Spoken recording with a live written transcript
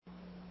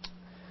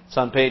It's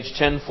on page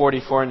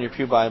 1044 in your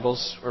pew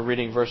Bibles. We're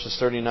reading verses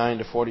 39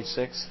 to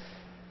 46.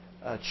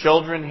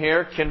 Children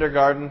here,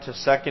 kindergarten to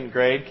second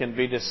grade, can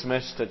be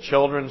dismissed to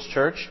children's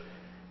church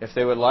if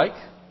they would like.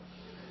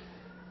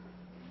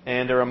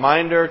 And a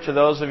reminder to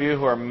those of you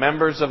who are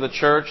members of the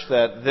church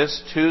that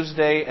this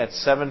Tuesday at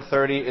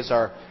 7:30 is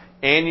our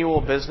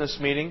annual business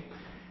meeting.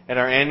 At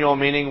our annual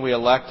meeting, we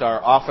elect our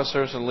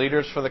officers and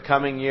leaders for the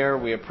coming year.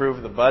 We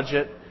approve the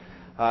budget.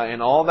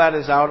 And all that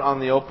is out on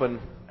the open,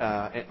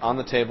 on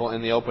the table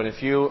in the open.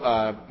 If you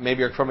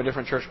maybe are from a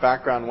different church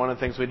background, one of the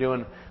things we do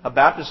in a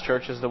Baptist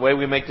church is the way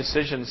we make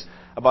decisions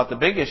about the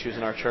big issues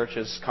in our church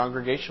is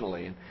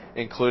congregationally,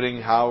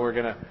 including how we're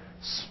going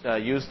to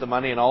use the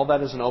money, and all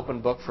that is an open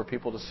book for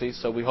people to see.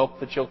 So we hope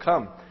that you'll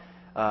come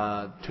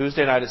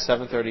Tuesday night at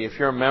 7:30. If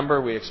you're a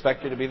member, we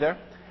expect you to be there.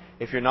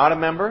 If you're not a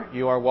member,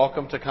 you are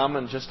welcome to come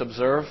and just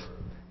observe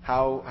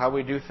how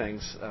we do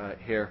things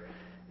here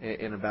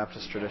in a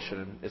Baptist tradition.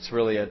 And it's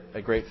really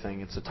a great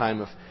thing. It's a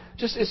time of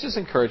it's just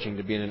encouraging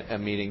to be in a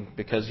meeting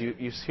because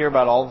you hear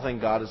about all the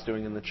things God is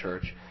doing in the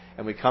church,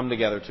 and we come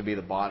together to be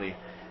the body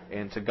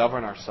and to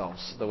govern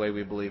ourselves the way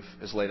we believe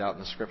is laid out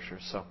in the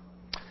Scriptures. So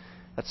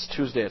that's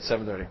Tuesday at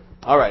 7:30.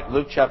 All right,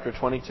 Luke chapter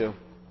 22.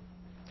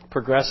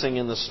 Progressing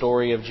in the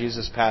story of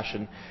Jesus'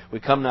 passion, we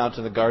come now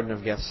to the Garden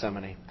of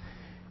Gethsemane.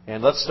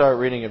 And let's start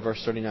reading at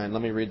verse 39.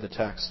 Let me read the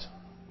text.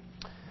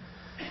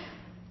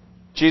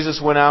 Jesus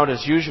went out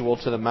as usual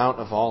to the Mount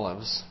of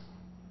Olives,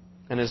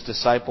 and his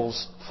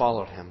disciples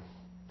followed him.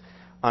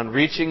 On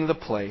reaching the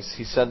place,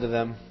 he said to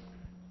them,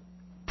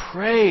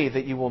 "Pray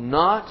that you will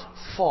not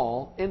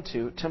fall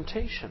into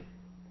temptation."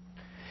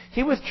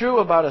 He withdrew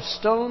about a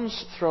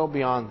stone's throw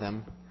beyond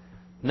them,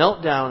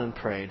 knelt down and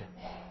prayed,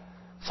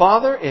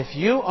 "Father, if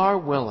you are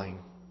willing,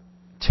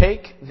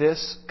 take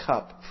this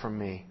cup from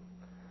me.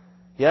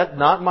 Yet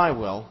not my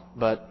will,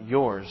 but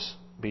yours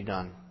be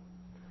done."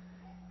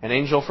 An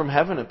angel from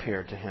heaven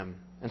appeared to him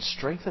and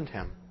strengthened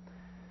him.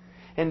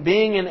 And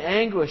being in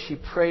anguish, he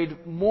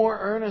prayed more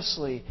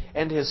earnestly,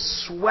 and his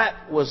sweat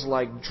was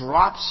like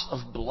drops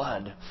of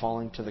blood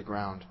falling to the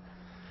ground.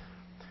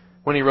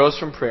 When he rose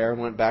from prayer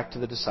and went back to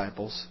the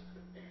disciples,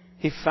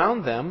 he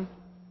found them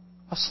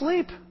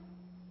asleep,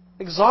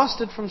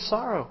 exhausted from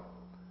sorrow.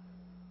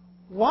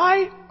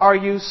 "Why are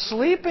you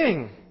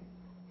sleeping?"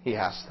 he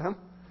asked them.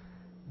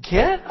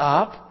 "Get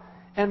up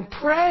and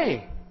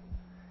pray,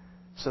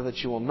 so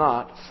that you will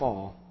not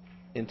fall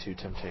into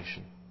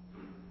temptation."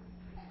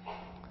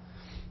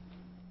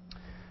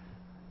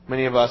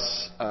 Many of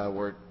us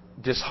were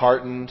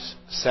disheartened,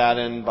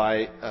 saddened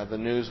by the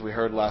news we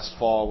heard last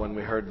fall when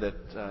we heard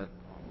that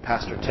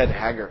Pastor Ted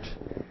Haggart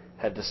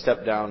had to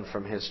step down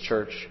from his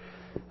church.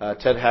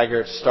 Ted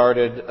Haggart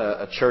started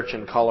a church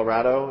in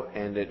Colorado,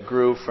 and it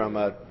grew from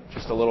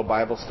just a little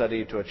Bible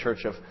study to a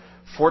church of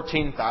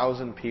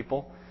 14,000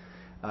 people.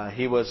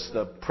 He was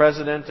the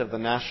president of the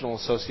National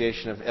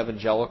Association of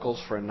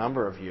Evangelicals for a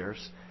number of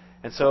years.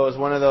 And so it was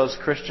one of those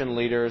Christian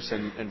leaders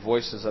and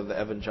voices of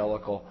the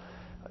evangelical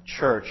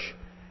church.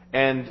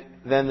 And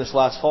then this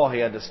last fall he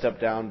had to step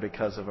down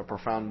because of a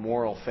profound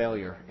moral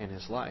failure in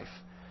his life.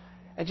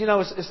 And you know,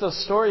 it's those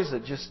stories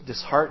that just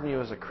dishearten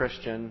you as a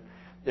Christian.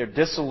 They're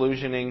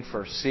disillusioning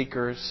for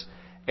seekers,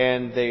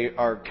 and they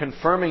are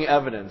confirming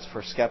evidence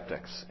for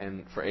skeptics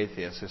and for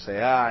atheists who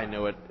say, I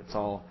knew it, it's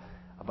all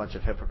a bunch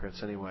of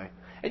hypocrites anyway.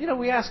 And you know,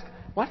 we ask,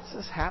 why does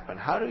this happen?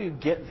 How do you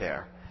get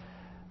there?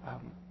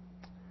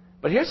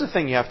 But here's the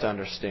thing you have to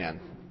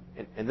understand,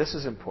 and this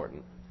is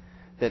important,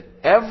 that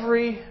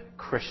every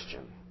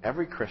Christian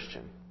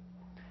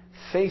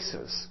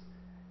faces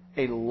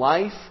a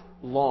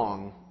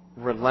lifelong,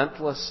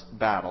 relentless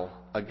battle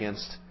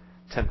against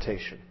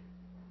temptation.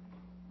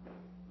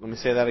 Let me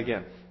say that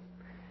again.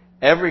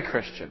 Every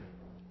Christian,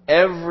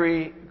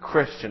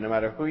 no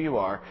matter who you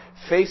are,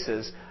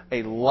 faces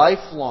a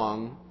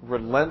lifelong,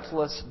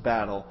 relentless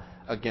battle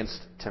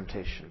against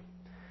temptation.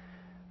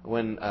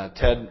 When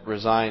Ted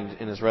resigned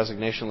in his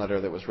resignation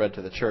letter that was read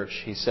to the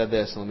church, he said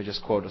this, and let me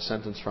just quote a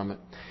sentence from it.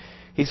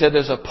 He said,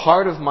 "There's a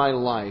part of my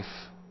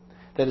life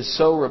that is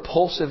so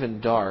repulsive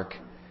and dark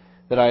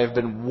that I have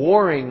been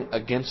warring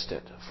against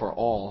it for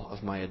all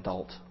of my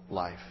adult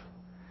life."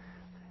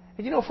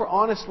 And you know, if we're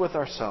honest with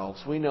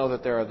ourselves, we know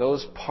that there are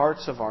those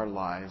parts of our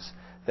lives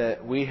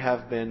that we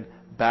have been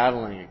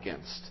battling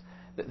against,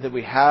 that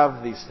we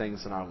have these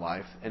things in our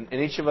life. And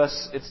each of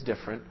us, it's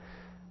different.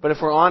 But if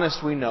we're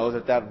honest, we know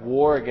that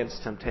war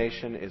against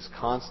temptation is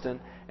constant,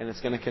 and it's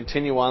going to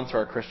continue on through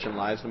our Christian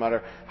lives. No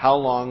matter how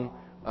long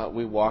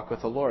we walk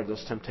with the Lord,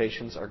 those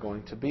temptations are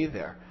going to be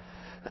there.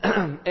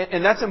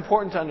 And that's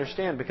important to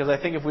understand, because I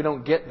think if we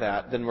don't get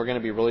that, then we're going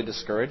to be really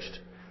discouraged.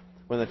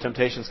 When the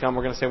temptations come,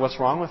 we're going to say, what's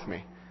wrong with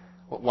me?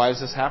 Why is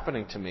this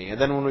happening to me? And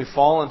then when we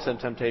fall into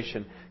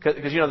temptation,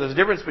 because you know, there's a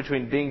difference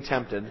between being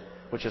tempted,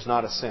 which is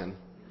not a sin,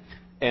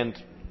 and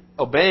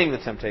obeying the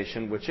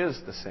temptation, which is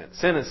the sin.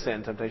 Sin is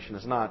sin, temptation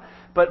is not.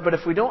 But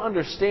if we don't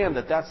understand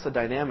that that's the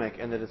dynamic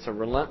and that it's a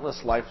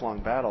relentless,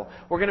 lifelong battle,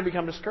 we're going to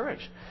become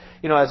discouraged.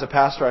 You know, as a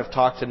pastor, I've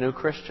talked to new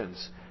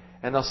Christians,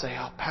 and they'll say,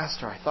 "Oh,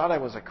 Pastor, I thought I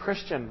was a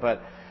Christian,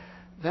 but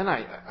then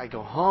I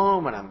go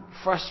home and I'm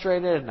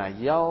frustrated and I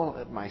yell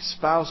at my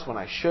spouse when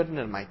I shouldn't,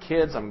 and my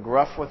kids, I'm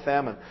gruff with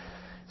them, and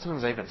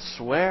sometimes I even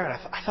swear. And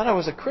I thought I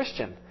was a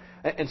Christian.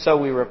 And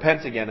so we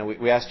repent again and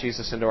we ask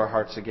Jesus into our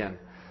hearts again.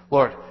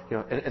 Lord,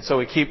 and so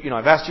we keep,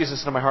 I've asked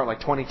Jesus into my heart like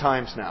 20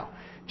 times now,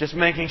 just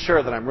making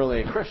sure that I'm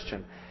really a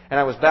Christian. And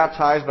I was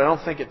baptized, but I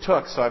don't think it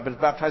took, so I've been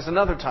baptized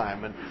another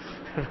time. And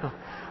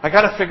I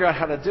got to figure out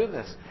how to do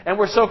this. And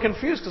we're so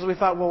confused because we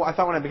thought, well, I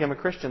thought when I became a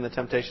Christian, the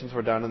temptations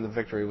were done and the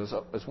victory was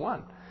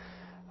won.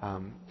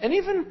 And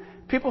even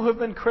people who've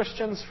been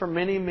Christians for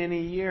many,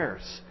 many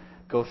years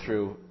go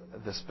through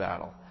this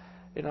battle.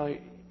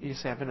 You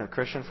say, I've been a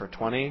Christian for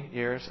 20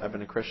 years. I've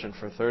been a Christian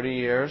for 30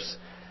 years.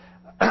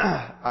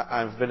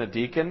 I've been a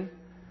deacon.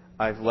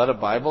 I've led a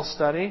Bible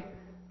study.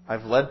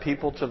 I've led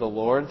people to the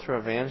Lord through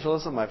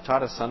evangelism. I've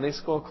taught a Sunday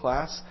school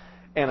class.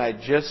 And I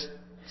just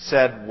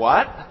said,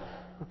 what?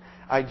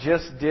 I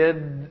just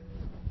did,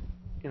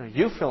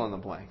 you fill in the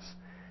blanks.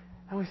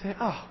 And we think,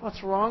 oh,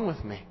 what's wrong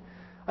with me?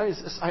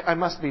 I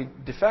must be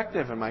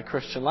defective in my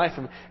Christian life.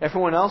 And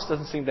everyone else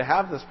doesn't seem to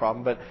have this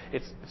problem, but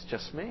it's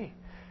just me.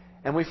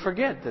 And we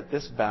forget that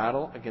this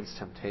battle against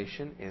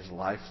temptation is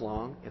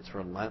lifelong, it's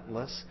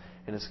relentless,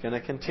 and it's going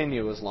to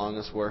continue as long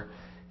as we're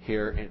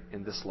here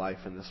in this life,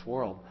 in this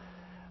world.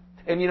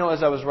 And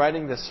as I was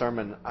writing this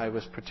sermon, I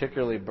was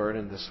particularly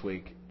burdened this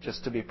week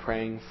just to be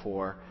praying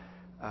for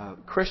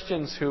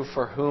Christians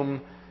for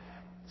whom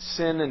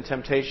sin and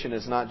temptation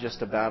is not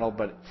just a battle,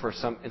 but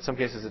in some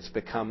cases it's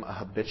become a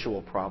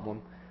habitual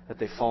problem, that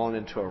they've fallen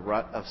into a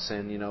rut of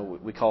sin.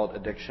 We call it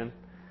addiction.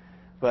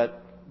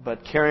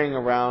 But carrying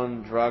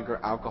around drug or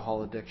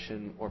alcohol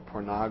addiction or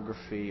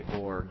pornography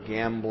or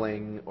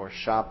gambling or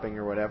shopping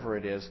or whatever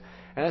it is.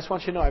 And I just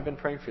want you to know I've been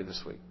praying for you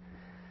this week.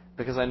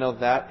 Because I know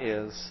that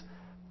is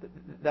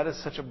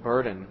such a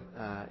burden,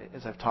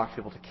 as I've talked to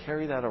people, to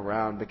carry that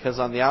around. Because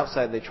on the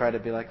outside they try to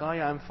be like, oh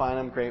yeah, I'm fine,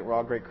 I'm great, we're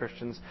all great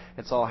Christians.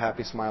 It's all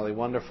happy, smiley,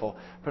 wonderful.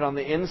 But on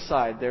the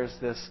inside there's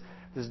this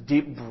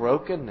deep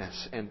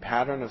brokenness and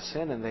pattern of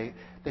sin. And they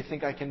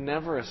think I can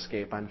never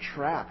escape. I'm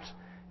trapped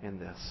in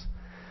this.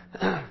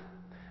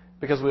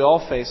 Because we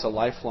all face a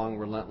lifelong,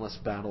 relentless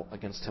battle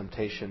against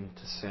temptation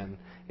to sin.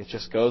 It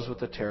just goes with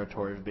the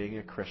territory of being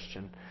a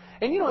Christian.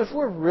 And if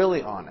we're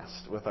really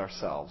honest with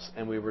ourselves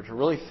and we were to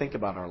really think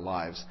about our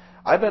lives,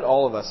 I bet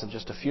all of us in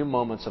just a few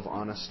moments of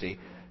honesty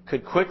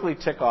could quickly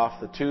tick off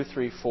the 2,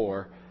 3,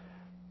 4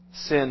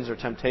 sins or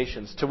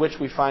temptations to which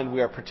we find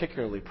we are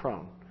particularly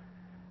prone.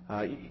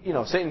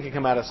 Satan can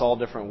come at us all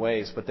different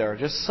ways, but there are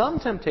just some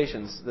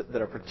temptations that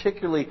are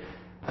particularly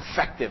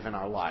effective in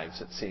our lives,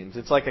 it seems.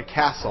 It's like a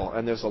castle,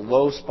 and there's a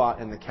low spot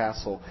in the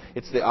castle.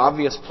 It's the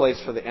obvious place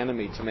for the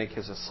enemy to make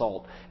his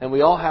assault. And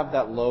we all have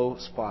that low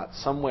spot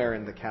somewhere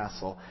in the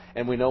castle,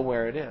 and we know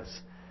where it is.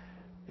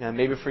 And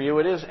maybe for you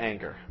it is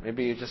anger.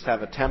 Maybe you just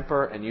have a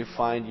temper, and you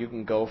find you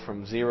can go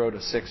from 0 to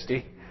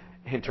 60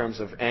 in terms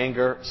of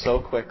anger so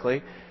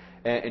quickly,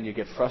 and you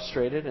get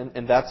frustrated,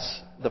 and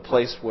that's the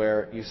place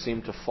where you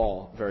seem to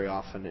fall very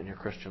often in your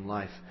Christian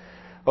life.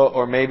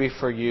 Or maybe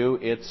for you,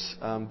 it's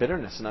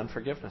bitterness and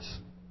unforgiveness.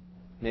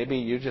 Maybe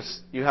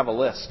you have a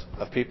list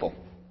of people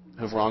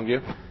who've wronged you,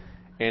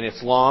 and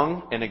it's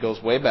long, and it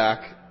goes way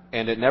back,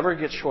 and it never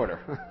gets shorter.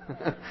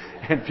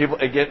 And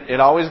it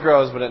always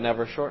grows, but it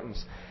never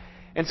shortens.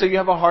 And so you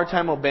have a hard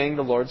time obeying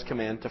the Lord's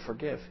command to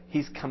forgive.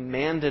 He's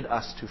commanded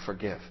us to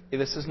forgive.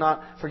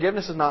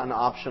 Forgiveness is not an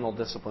optional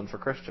discipline for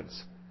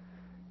Christians.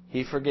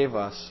 He forgave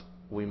us,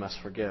 we must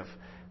forgive.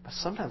 But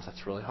sometimes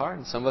that's really hard,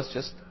 and some of us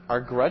just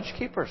are grudge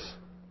keepers.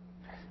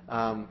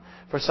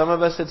 For some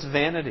of us, it's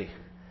vanity.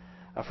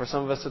 For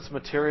some of us, it's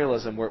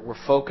materialism. We're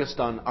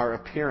focused on our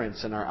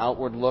appearance and our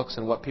outward looks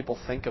and what people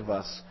think of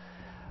us.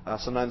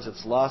 Sometimes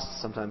it's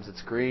lust. Sometimes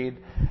it's greed.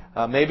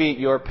 Maybe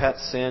your pet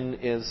sin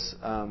is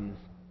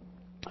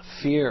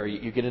fear.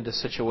 You get into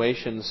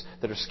situations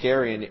that are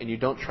scary and you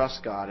don't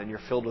trust God and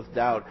you're filled with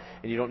doubt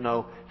and you don't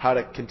know how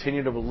to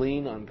continue to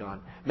lean on God.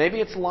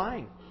 Maybe it's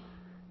lying.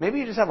 Maybe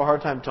you just have a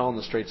hard time telling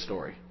the straight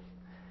story.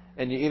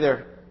 And you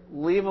either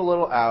leave a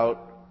little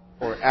out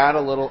or add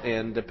a little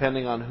in,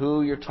 depending on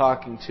who you're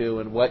talking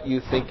to and what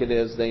you think it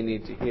is they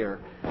need to hear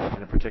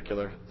in a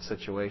particular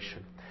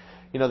situation.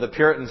 The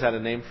Puritans had a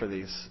name for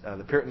these.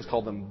 The Puritans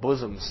called them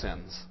bosom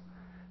sins,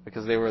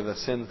 because they were the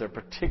sins that are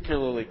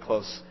particularly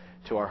close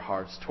to our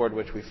hearts, toward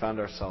which we found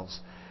ourselves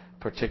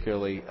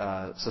particularly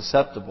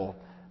susceptible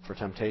for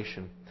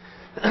temptation.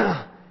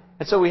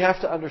 And so we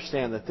have to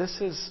understand that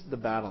this is the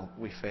battle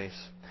we face.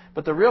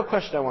 But the real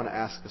question I want to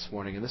ask this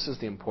morning, and this is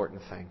the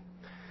important thing,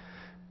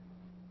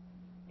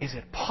 is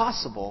it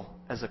possible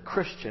as a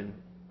Christian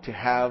to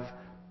have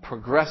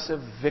progressive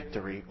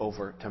victory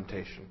over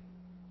temptation?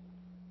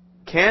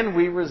 Can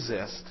we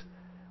resist,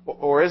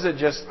 or is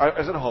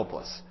it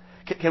hopeless?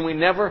 Can we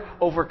never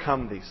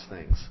overcome these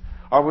things?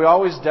 Are we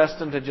always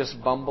destined to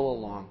just bumble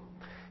along?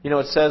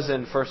 It says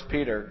in 1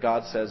 Peter,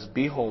 God says,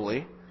 "Be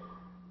holy,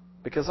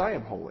 because I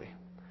am holy."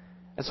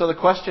 And so the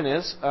question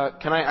is,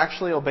 can I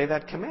actually obey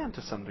that command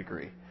to some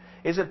degree?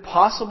 Is it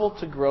possible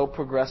to grow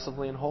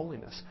progressively in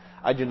holiness?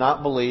 I do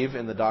not believe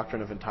in the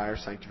doctrine of entire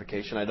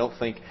sanctification. I don't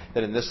think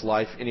that in this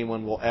life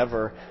anyone will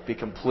ever be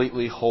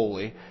completely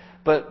holy.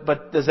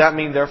 But does that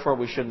mean, therefore,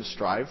 we shouldn't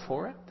strive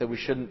for it? That we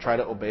shouldn't try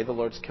to obey the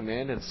Lord's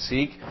command and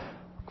seek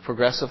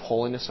progressive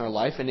holiness in our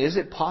life? And is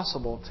it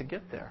possible to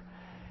get there?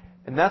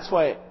 And that's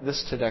why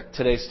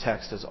today's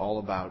text is all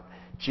about.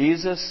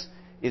 Jesus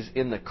is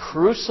in the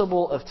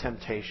crucible of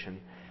temptation.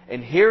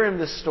 And here in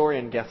this story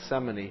in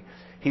Gethsemane,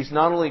 He's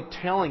not only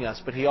telling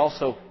us, but He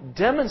also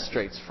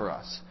demonstrates for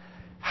us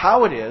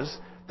how it is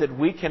that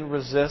we can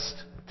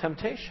resist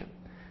temptation.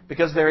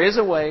 Because there is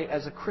a way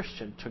as a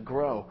Christian to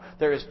grow.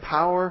 There is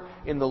power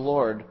in the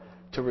Lord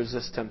to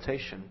resist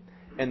temptation.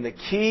 And the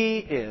key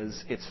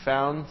is it's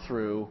found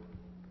through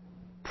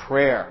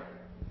prayer.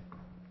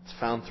 It's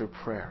found through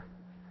prayer.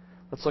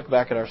 Let's look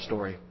back at our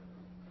story.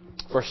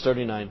 Verse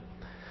 39.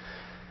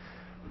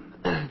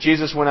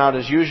 Jesus went out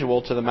as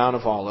usual to the Mount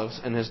of Olives,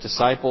 and His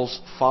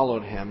disciples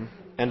followed Him.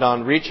 And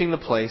on reaching the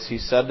place, He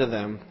said to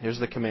them, here's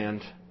the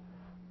command,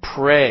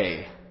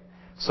 pray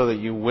so that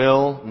you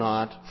will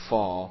not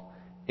fall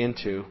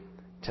into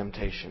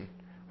temptation.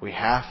 We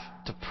have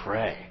to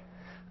pray.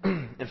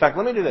 In fact,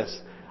 let me do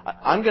this.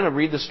 I'm going to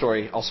read the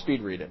story. I'll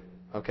speed read it.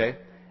 Okay?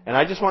 And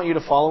I just want you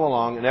to follow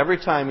along. And every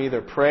time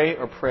either pray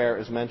or prayer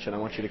is mentioned, I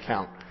want you to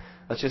count.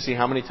 Let's just see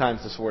how many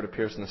times this word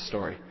appears in this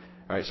story.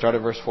 All right, start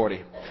at verse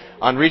 40.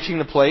 On reaching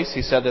the place,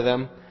 He said to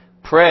them,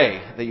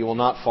 pray that you will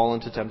not fall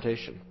into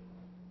temptation.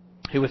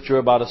 He withdrew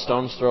about a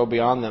stone's throw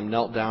beyond them,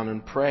 knelt down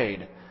and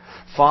prayed,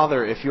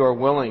 Father, if you are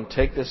willing,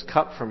 take this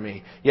cup from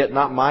me, yet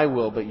not my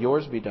will, but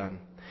yours be done.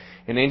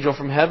 An angel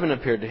from heaven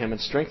appeared to him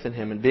and strengthened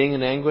him, and being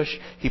in anguish,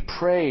 he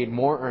prayed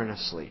more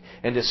earnestly,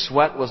 and his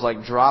sweat was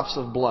like drops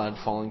of blood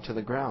falling to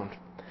the ground.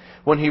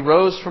 When he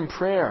rose from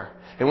prayer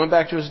and went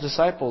back to his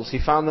disciples,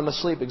 he found them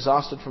asleep,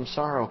 exhausted from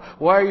sorrow.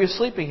 Why are you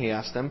sleeping? He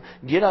asked them.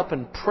 Get up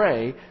and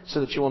pray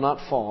so that you will not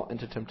fall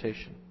into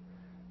temptation.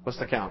 What's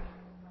the count?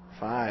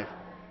 5.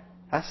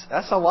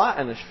 That's a lot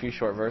in a few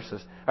short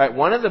verses. All right,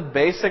 one of the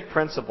basic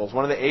principles,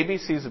 one of the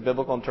ABCs of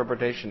biblical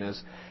interpretation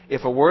is,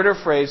 if a word or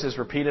phrase is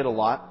repeated a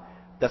lot,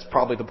 that's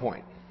probably the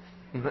point.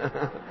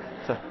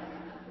 So,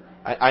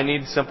 I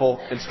need simple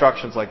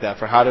instructions like that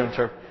for how to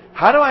interpret.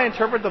 How do I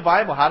interpret the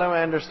Bible? How do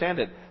I understand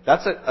it?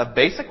 That's a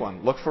basic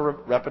one. Look for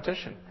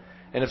repetition.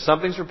 And if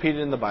something's repeated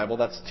in the Bible,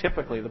 that's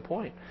typically the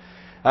point.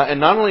 And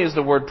not only is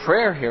the word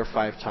prayer here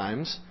 5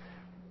 times,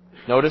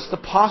 notice the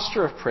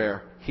posture of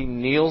prayer. He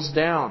kneels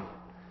down.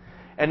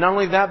 And not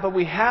only that, but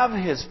we have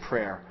His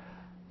prayer.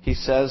 He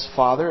says,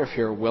 Father, if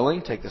you're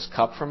willing, take this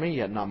cup from me,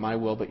 yet not my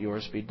will, but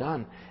yours be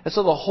done. And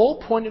so the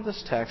whole point of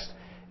this text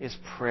is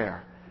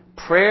prayer.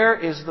 Prayer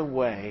is the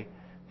way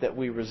that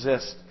we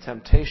resist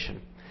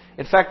temptation.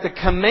 In fact, the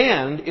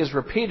command is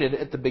repeated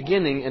at the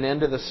beginning and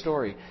end of the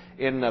story.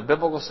 In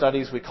biblical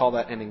studies, we call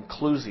that an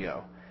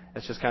inclusio.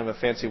 It's just kind of a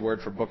fancy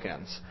word for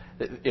bookends.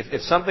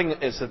 If something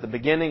is at the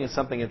beginning and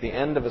something at the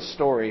end of a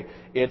story,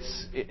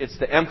 it's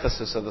the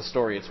emphasis of the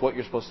story. It's what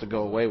you're supposed to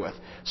go away with.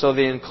 So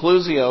the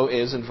inclusio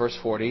is, in verse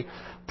 40,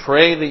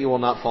 pray that you will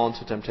not fall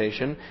into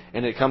temptation.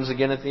 And it comes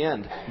again at the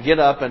end. Get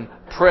up and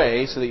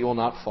pray so that you will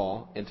not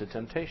fall into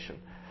temptation.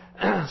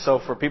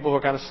 So for people who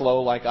are kind of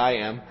slow like I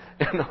am,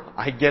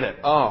 I get it.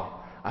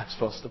 Oh, I'm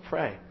supposed to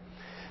pray.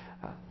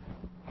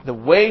 The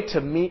way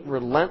to meet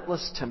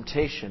relentless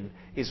temptation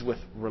is with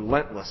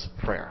relentless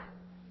prayer.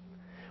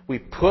 We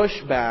push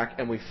back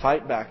and we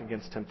fight back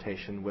against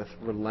temptation with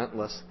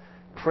relentless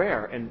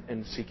prayer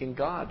and seeking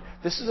God.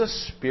 This is a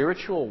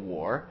spiritual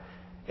war,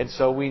 and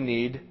so we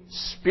need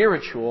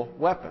spiritual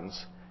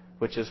weapons,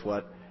 which is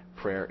what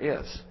prayer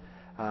is.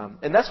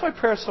 And that's why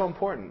prayer is so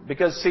important.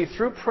 Because, see,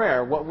 through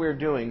prayer, what we're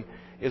doing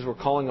is we're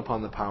calling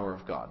upon the power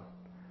of God.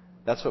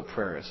 That's what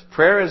prayer is.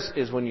 Prayer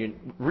is when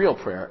real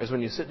prayer is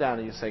when you sit down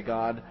and you say,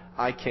 God,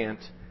 I can't,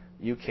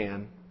 you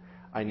can.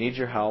 I need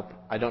your help.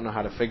 I don't know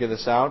how to figure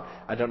this out.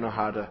 I don't know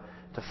how to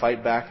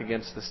fight back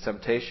against this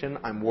temptation.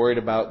 I'm worried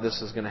about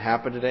this is going to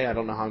happen today. I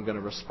don't know how I'm going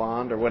to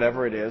respond or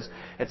whatever it is.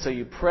 And so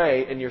you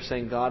pray and you're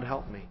saying, God,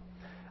 help me.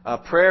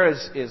 Prayer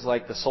is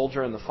like the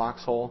soldier in the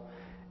foxhole,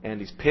 and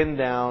he's pinned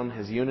down.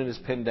 His unit is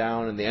pinned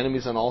down, and the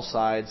enemy's on all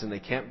sides, and they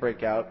can't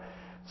break out.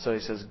 So he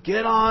says,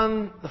 get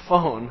on the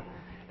phone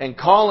and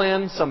call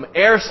in some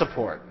air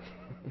support.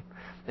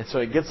 And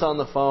so he gets on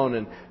the phone,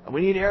 and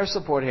we need air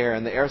support here.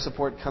 And the air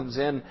support comes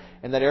in,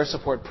 and that air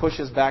support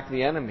pushes back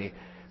the enemy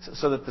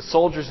so that the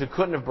soldiers who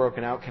couldn't have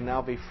broken out can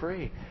now be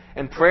free.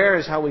 And prayer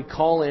is how we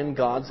call in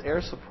God's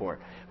air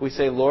support. We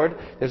say, Lord,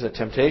 there's a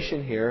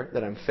temptation here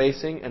that I'm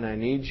facing, and I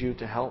need you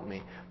to help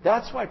me.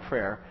 That's why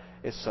prayer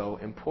is so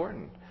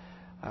important.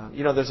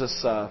 There's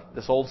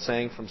this old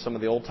saying from some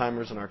of the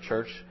old-timers in our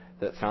church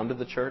that founded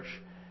the church,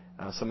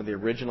 some of the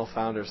original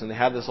founders, and they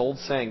have this old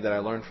saying that I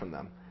learned from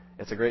them.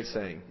 It's a great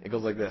saying. It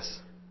goes like this: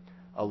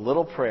 a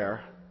little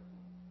prayer,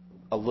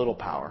 a little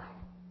power.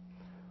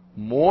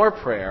 More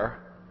prayer,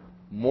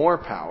 more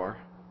power.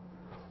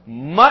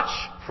 Much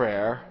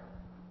prayer,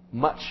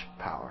 much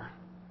power.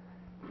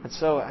 And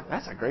so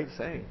that's a great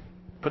saying.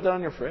 Put that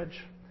on your fridge.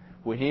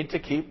 We need to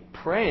keep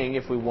praying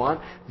if we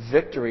want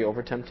victory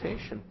over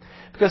temptation.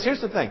 Because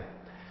here's the thing.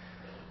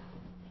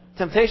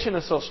 Temptation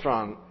is so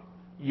strong,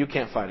 you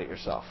can't fight it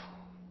yourself.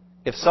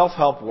 If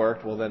self-help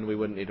worked, well, then we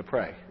wouldn't need to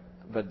pray.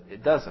 But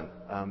it doesn't.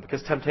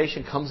 Because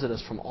temptation comes at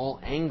us from all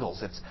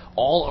angles. It's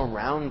all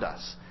around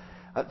us.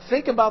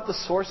 Think about the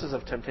sources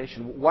of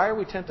temptation. Why are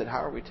we tempted?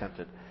 How are we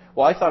tempted?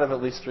 Well, I thought of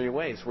at least 3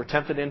 ways. We're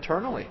tempted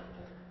internally.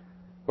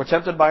 We're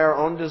tempted by our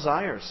own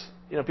desires.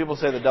 People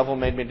say the devil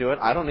made me do it.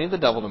 I don't need the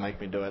devil to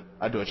make me do it.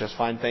 I do it just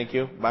fine, thank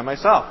you, by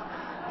myself.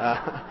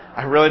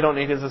 I really don't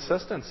need his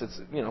assistance. It's,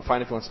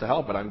 fine if he wants to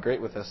help, but I'm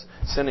great with this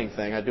sinning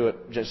thing. I do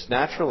it just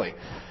naturally.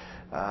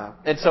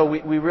 And so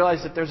we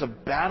realize that there's a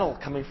battle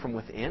coming from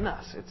within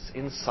us. It's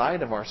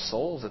inside of our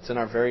souls. It's in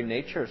our very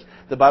natures.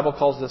 The Bible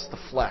calls this the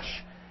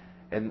flesh.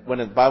 And when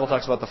the Bible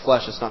talks about the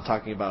flesh, it's not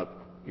talking about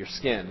your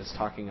skin. It's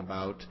talking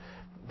about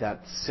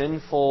that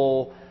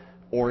sinful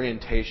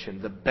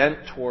orientation, the bent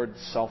towards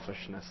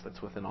selfishness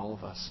that's within all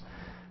of us.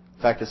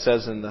 In fact, it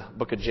says in the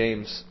book of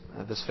James,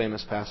 this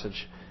famous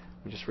passage,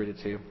 let me just read it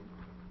to you.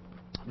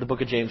 The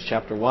book of James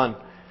chapter 1,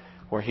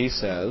 where he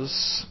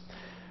says,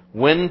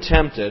 "When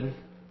tempted,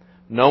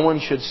 no one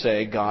should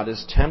say, 'God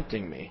is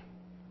tempting me.'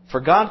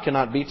 For God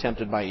cannot be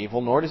tempted by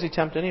evil, nor does he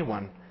tempt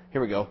anyone." Here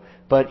we go.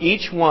 "But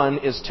each one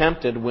is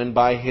tempted when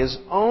by his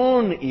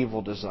own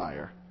evil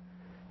desire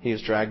he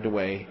is dragged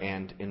away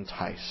and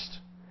enticed."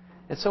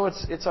 And so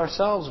it's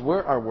ourselves.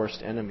 We're our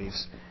worst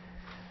enemies.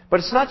 But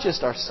it's not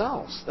just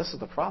ourselves. This is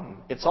the problem.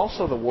 It's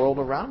also the world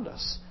around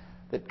us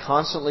that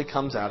constantly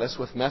comes at us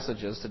with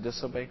messages to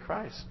disobey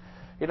Christ.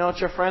 It's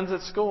your friends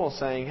at school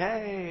saying,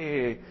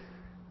 "Hey,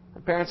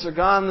 my parents are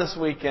gone this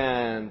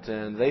weekend,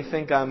 and they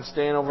think I'm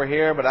staying over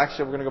here, but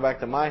actually we're going to go back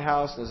to my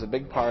house, and there's a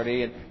big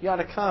party, and you ought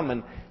to come."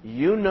 And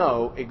you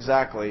know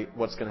exactly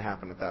what's going to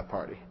happen at that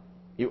party.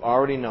 You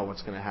already know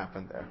what's going to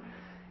happen there.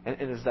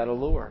 And is that a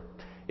lure?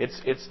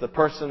 It's the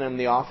person in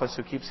the office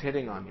who keeps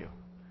hitting on you.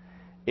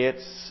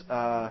 It's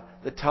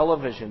the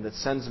television that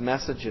sends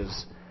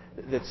messages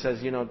that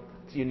says,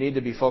 you need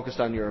to be focused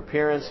on your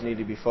appearance, you need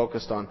to be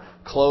focused on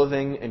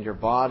clothing and your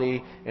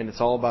body, and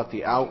it's all about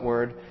the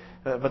outward.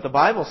 But the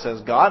Bible says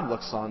God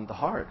looks on the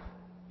heart.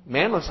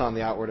 Man looks on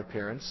the outward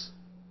appearance,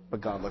 but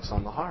God looks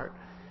on the heart.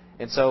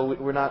 And so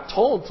we're not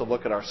told to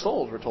look at our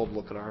souls, we're told to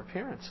look at our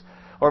appearance.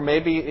 Or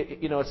maybe,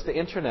 it's the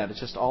internet. It's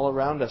just all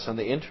around us. On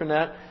the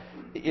internet,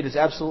 it is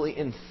absolutely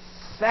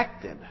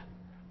infected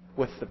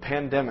with the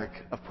pandemic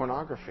of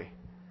pornography.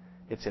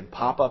 It's in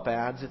pop-up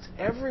ads. It's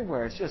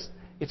everywhere.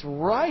 It's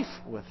rife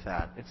with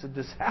that. It's a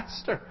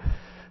disaster.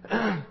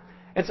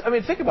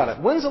 Think about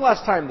it. When's the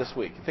last time this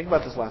week? Think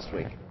about this last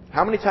week.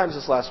 How many times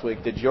this last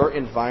week did your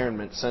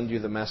environment send you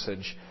the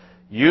message,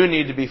 you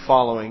need to be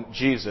following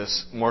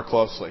Jesus more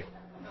closely?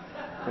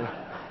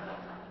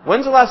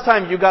 When's the last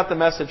time you got the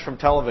message from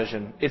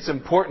television, it's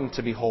important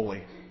to be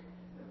holy?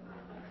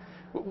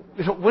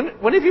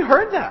 When have you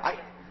heard that?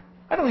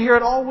 I don't hear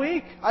it all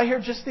week. I hear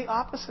just the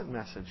opposite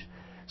message.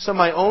 So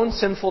my own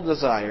sinful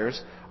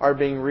desires are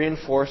being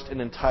reinforced and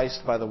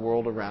enticed by the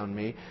world around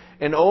me.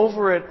 And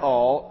over it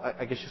all,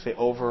 I guess you say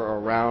over or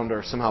around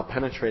or somehow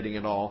penetrating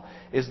it all,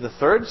 is the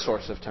third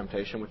source of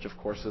temptation, which of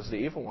course is the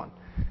evil one.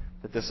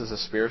 That this is a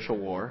spiritual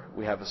war.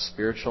 We have a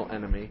spiritual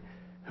enemy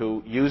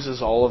who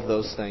uses all of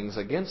those things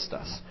against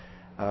us.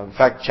 In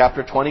fact,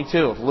 chapter 22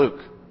 of Luke,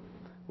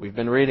 we've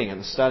been reading it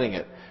and studying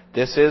it.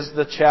 This is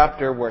the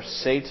chapter where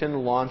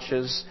Satan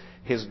launches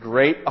his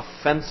great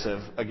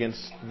offensive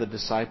against the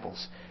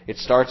disciples. It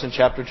starts in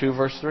chapter 22,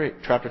 verse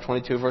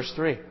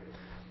 3.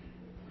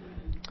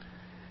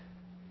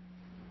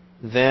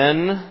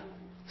 "Then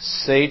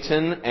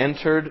Satan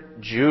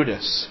entered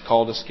Judas,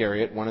 called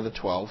Iscariot, one of the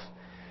 12.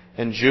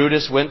 And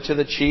Judas went to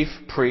the chief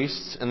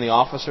priests and the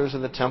officers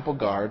of the temple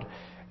guard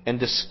and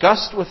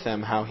discussed with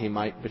them how he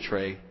might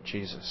betray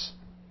Jesus."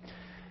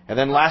 And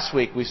then last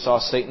week we saw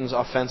Satan's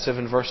offensive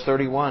in verse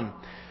 31.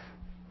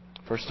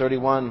 Verse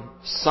 31,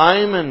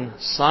 "Simon,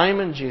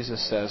 Simon,"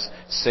 Jesus says,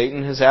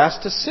 "Satan has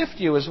asked to sift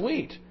you as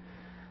wheat.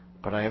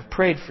 But I have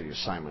prayed for you,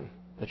 Simon,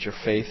 that your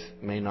faith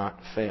may not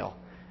fail."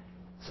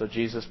 So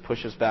Jesus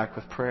pushes back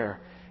with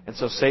prayer. And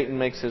so Satan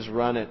makes his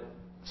run at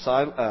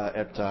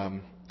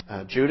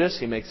Judas.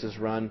 He makes his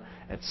run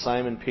at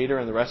Simon Peter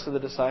and the rest of the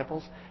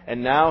disciples.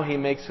 And now he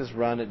makes his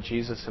run at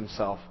Jesus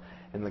himself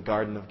in the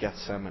Garden of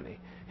Gethsemane.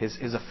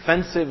 His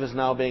offensive is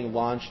now being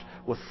launched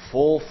with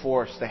full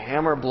force. The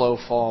hammer blow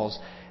falls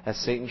as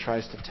Satan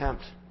tries to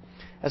tempt.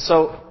 And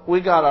so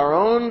we got our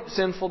own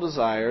sinful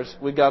desires.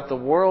 We got the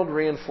world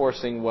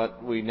reinforcing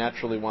what we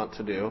naturally want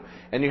to do.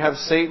 And you have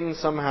Satan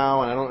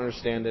somehow, and I don't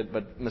understand it,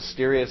 but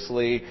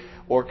mysteriously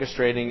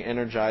orchestrating,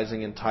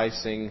 energizing,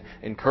 enticing,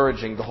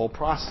 encouraging the whole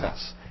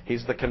process.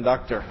 He's the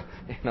conductor,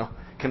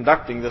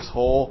 conducting this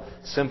whole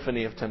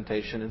symphony of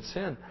temptation and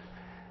sin.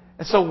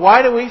 And so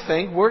why do we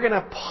think we're going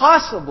to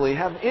possibly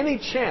have any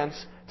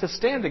chance to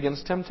stand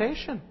against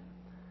temptation?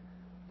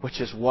 Which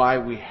is why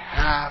we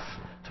have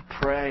to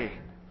pray.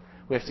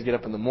 We have to get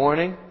up in the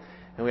morning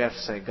and we have to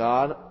say,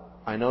 "God,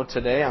 I know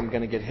today I'm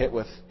going to get hit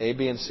with A,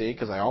 B, and C,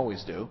 because I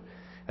always do.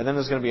 And then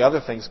there's going to be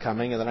other things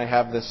coming, and then I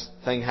have this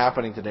thing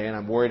happening today, and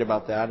I'm worried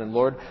about that. And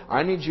Lord,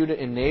 I need you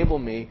to enable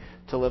me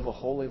to live a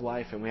holy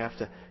life, and we have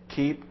to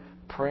keep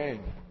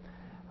praying.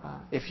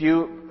 If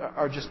you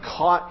are just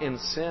caught in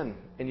sin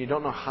and you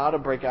don't know how to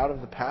break out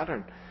of the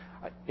pattern,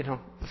 the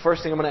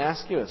first thing I'm going to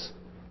ask you is,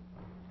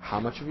 how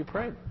much have you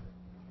prayed?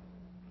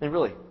 And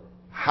really,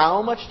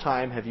 how much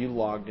time have you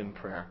logged in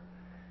prayer?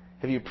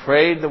 Have you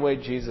prayed the way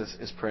Jesus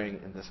is praying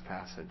in this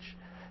passage?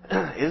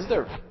 Is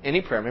there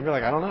any prayer? Maybe you're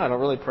like, I don't know, I don't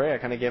really pray, I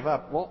kind of gave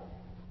up. Well,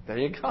 there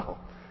you go.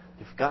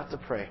 You've got to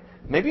pray.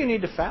 Maybe you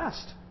need to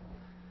fast.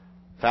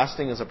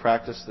 Fasting is a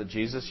practice that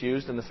Jesus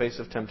used in the face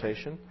of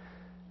temptation.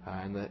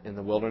 In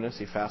the wilderness,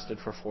 He fasted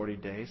for 40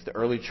 days. The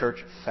early church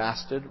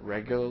fasted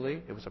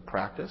regularly. It was a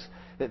practice.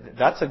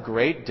 That's a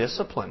great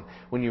discipline.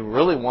 When you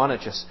really want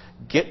to just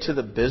get to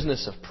the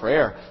business of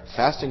prayer,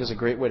 fasting is a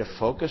great way to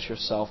focus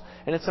yourself.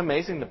 And it's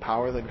amazing the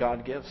power that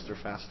God gives through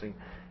fasting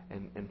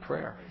and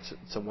prayer.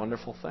 It's a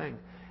wonderful thing.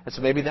 And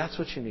so maybe that's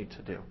what you need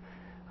to do.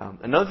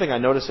 Another thing I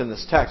notice in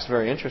this text,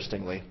 very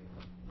interestingly,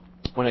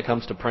 when it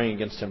comes to praying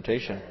against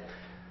temptation,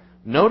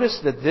 notice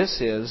that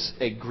this is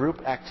a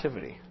group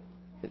activity.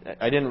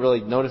 I didn't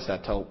really notice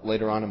that till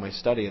later on in my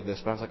study of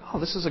this, but I was like, oh,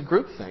 this is a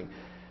group thing.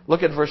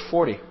 Look at verse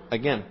 40,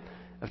 again,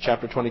 of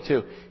chapter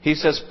 22. He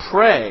says,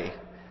 pray.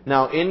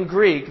 Now, in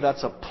Greek,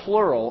 that's a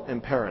plural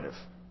imperative.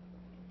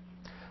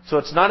 So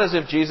it's not as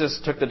if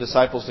Jesus took the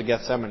disciples to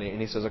Gethsemane and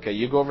He says, okay,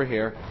 you go over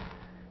here.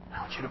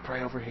 I want you to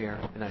pray over here.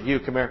 And now you,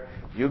 come here.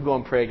 You go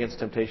and pray against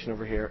temptation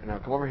over here. And now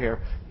come over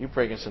here. You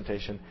pray against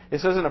temptation.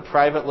 This isn't a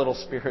private little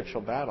spiritual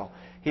battle.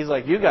 He's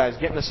like, you guys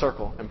get in a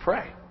circle and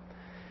pray.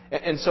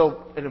 And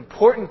so an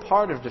important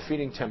part of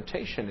defeating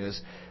temptation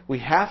is we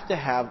have to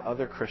have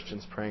other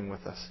Christians praying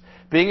with us.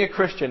 Being a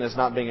Christian is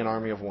not being an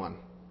army of one.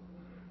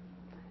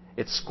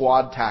 It's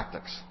squad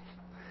tactics.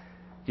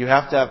 You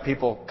have to have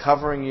people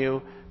covering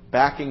you,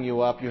 backing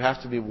you up. You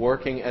have to be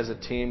working as a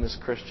team as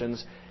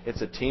Christians.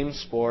 It's a team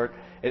sport.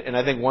 And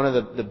I think one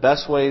of the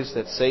best ways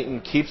that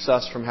Satan keeps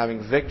us from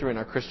having victory in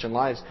our Christian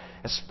lives,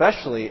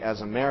 especially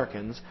as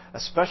Americans,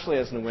 especially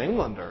as New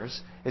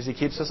Englanders, is he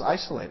keeps us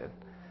isolated.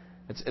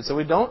 And so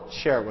we don't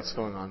share what's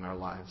going on in our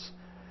lives.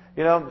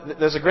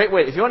 There's a great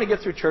way. If you want to get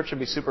through church and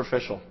be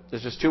superficial,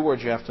 there's just two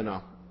words you have to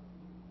know.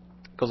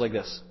 It goes like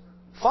this.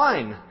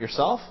 Fine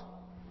yourself.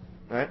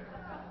 All right?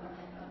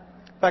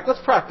 In fact, let's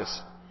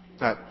practice.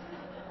 All right.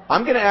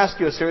 I'm going to ask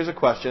you a series of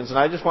questions, and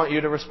I just want you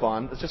to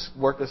respond. Let's just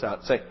work this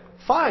out. Say,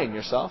 fine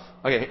yourself.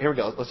 Okay, here we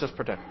go. Let's just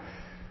pretend.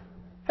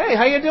 Hey,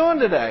 how you doing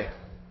today?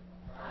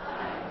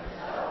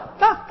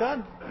 Ah,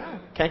 good. Yeah,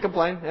 can't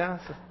complain. Yeah,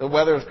 the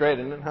weather is great,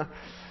 isn't it? Huh?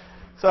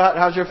 So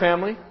how's your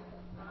family?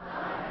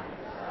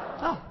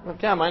 Oh,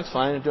 yeah, mine's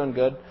fine. I'm doing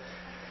good.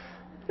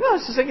 I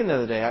was just thinking the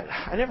other day,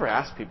 I never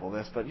ask people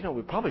this, but,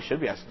 we probably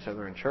should be asking each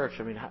other in church.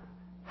 I mean,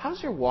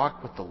 how's your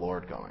walk with the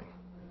Lord going?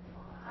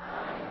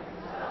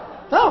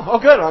 Oh,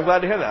 good. I'm glad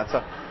to hear that.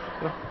 So,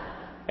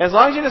 as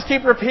long as you just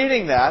keep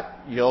repeating that,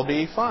 you'll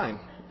be fine.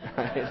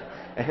 Right?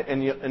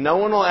 And no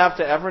one will have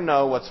to ever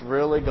know what's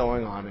really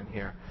going on in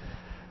here.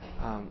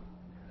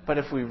 But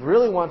if we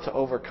really want to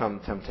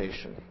overcome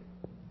temptation,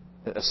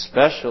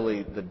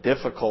 especially the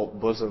difficult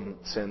bosom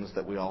sins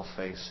that we all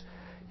face,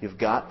 you've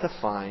got to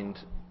find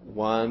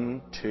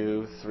 1,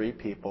 2, 3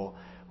 people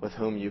with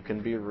whom you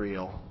can be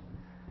real.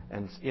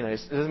 And, it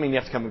doesn't mean you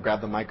have to come and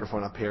grab the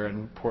microphone up here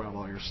and pour out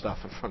all your stuff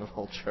in front of the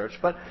whole church.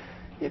 But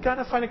you've got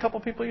to find a couple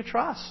people you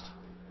trust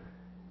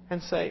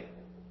and say,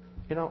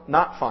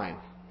 not fine.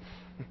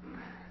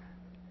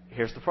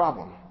 Here's the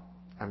problem.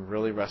 I'm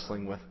really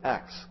wrestling with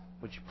X.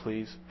 Would you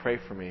please pray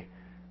for me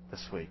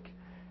this week?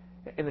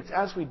 And it's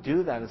as we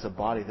do that as a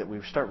body that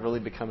we start really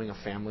becoming a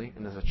family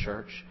and as a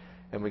church,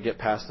 and we get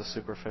past the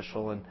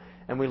superficial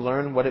and we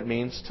learn what it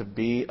means to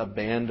be a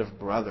band of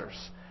brothers.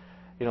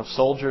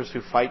 Soldiers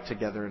who fight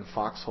together in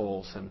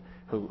foxholes and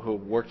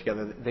who work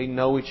together, they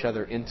know each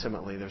other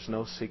intimately. There's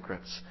no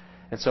secrets.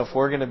 And so if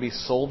we're going to be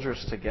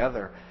soldiers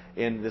together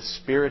in this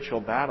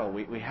spiritual battle,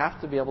 we have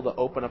to be able to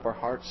open up our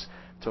hearts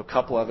to a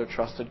couple other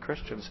trusted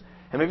Christians.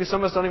 And maybe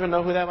some of us don't even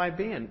know who that might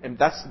be. And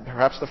that's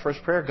perhaps the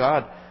first prayer.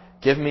 God,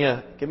 give me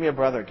a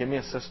brother, give me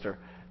a sister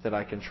that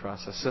I can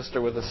trust. A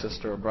sister with a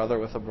sister, a brother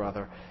with a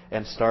brother.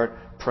 And start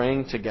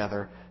praying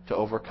together to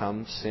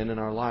overcome sin in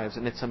our lives.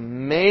 And it's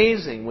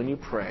amazing when you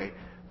pray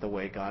the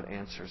way God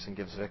answers and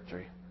gives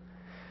victory.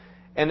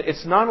 And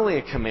it's not only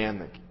a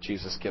command that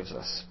Jesus gives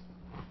us.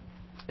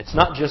 It's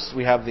not just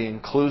we have the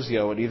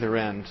inclusio at either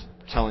end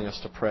telling us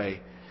to pray.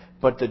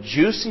 But the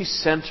juicy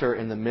center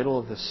in the middle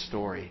of this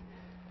story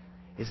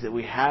is that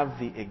we have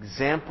the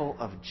example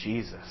of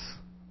Jesus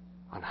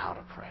on how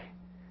to pray.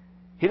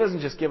 He doesn't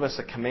just give us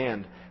a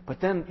command,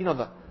 but then,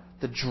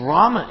 the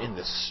drama in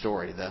this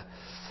story,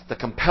 the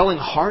compelling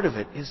heart of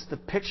it is the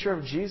picture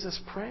of Jesus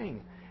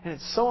praying. And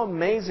it's so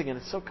amazing and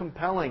it's so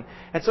compelling.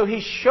 And so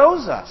He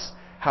shows us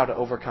how to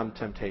overcome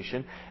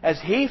temptation as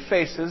He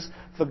faces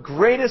the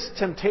greatest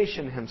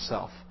temptation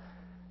Himself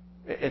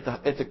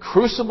at the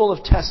crucible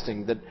of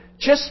testing that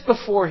just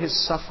before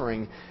His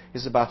suffering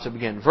is about to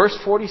begin. Verse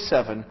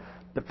 47,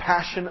 the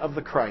passion of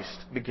the Christ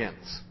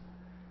begins.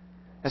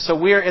 And so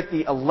we are at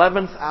the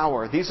 11th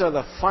hour. These are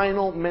the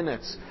final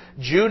minutes.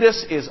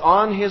 Judas is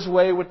on his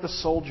way with the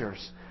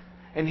soldiers.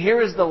 And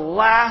here is the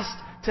last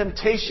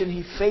temptation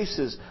he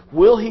faces.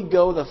 Will he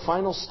go the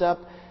final step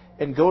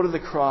and go to the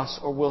cross,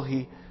 or will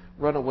he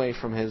run away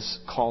from his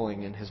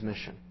calling and his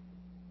mission?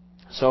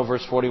 So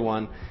verse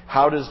 41,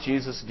 how does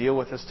Jesus deal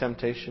with this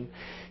temptation?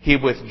 He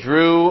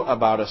withdrew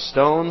about a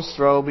stone's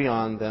throw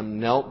beyond them,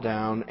 knelt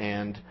down,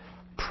 and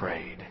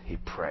prayed. He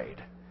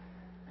prayed.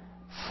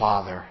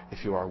 Father,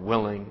 if you are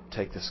willing,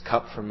 take this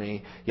cup from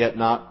me, yet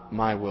not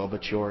my will,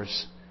 but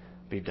yours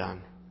be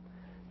done.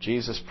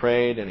 Jesus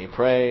prayed, and he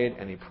prayed,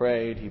 and he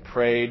prayed. He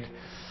prayed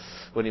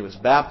when he was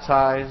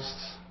baptized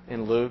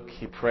in Luke.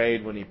 He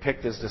prayed when he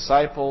picked his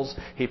disciples.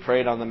 He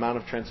prayed on the Mount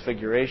of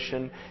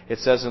Transfiguration. It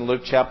says in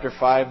Luke chapter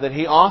 5 that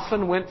he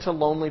often went to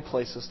lonely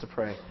places to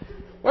pray.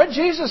 Where'd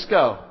Jesus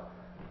go?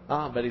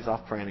 I bet he's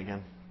off praying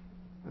again.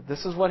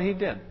 This is what he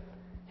did.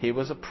 He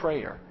was a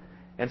prayer.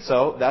 And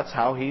so that's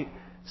how he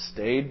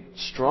stayed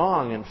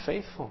strong and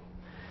faithful.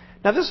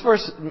 Now this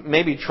verse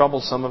maybe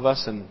troubles some of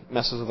us and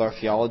messes with our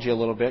theology a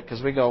little bit,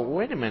 because we go,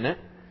 wait a minute.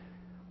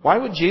 Why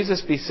would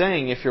Jesus be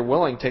saying, if you're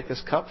willing, take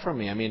this cup from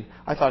me? I mean,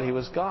 I thought he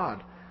was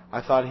God.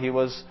 I thought he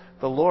was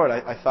the Lord.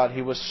 I thought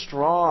he was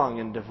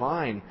strong and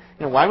divine.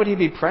 Why would he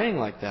be praying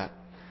like that?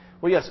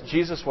 Well, yes,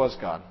 Jesus was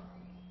God.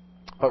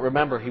 But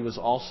remember, he was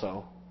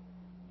also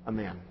a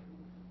man.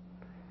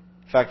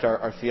 In fact,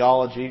 our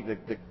theology,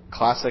 the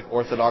classic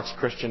Orthodox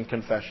Christian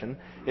confession,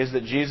 is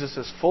that Jesus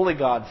is fully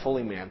God,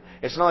 fully man.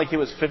 It's not like he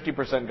was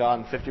 50% God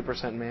and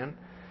 50% man.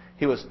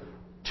 He was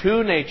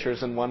two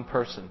natures in one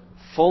person,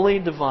 fully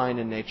divine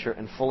in nature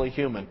and fully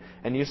human.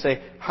 And you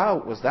say,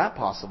 how was that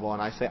possible?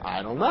 And I say,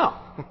 I don't know.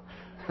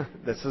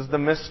 This is the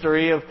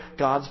mystery of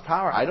God's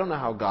power. I don't know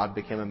how God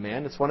became a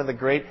man. It's one of the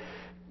great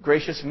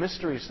gracious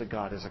mysteries that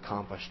God has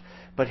accomplished.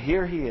 But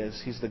here he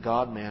is. He's the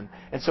God-man.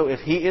 And so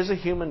if he is a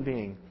human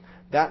being,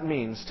 that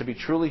means, to be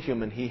truly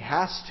human, he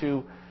has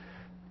to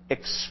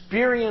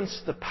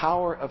experience the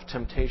power of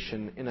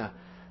temptation in a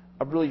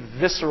really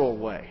visceral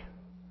way.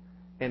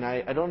 And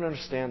I don't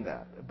understand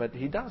that, but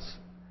he does.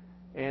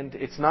 And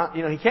it's not,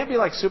 he can't be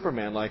like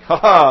Superman, like,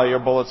 ha, your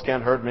bullets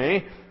can't hurt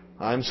me.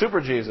 I'm Super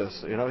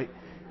Jesus.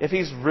 If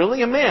he's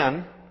really a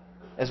man,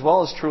 as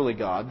well as truly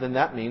God, then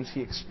that means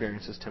he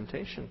experiences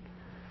temptation.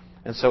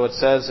 And so it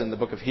says in the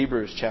book of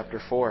Hebrews,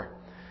 chapter 4,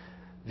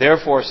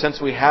 therefore,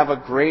 since we have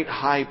a great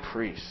high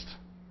priest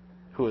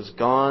who has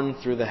gone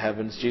through the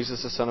heavens,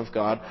 Jesus the Son of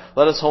God,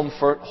 let us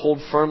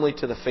hold firmly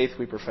to the faith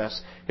we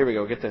profess. Here we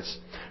go, get this.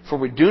 For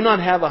we do not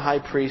have a high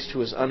priest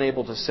who is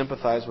unable to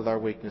sympathize with our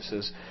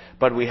weaknesses,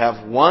 but we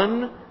have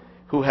one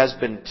who has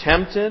been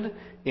tempted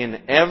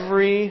in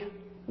every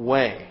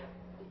way,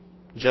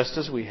 just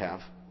as we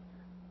have,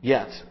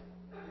 yet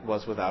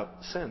was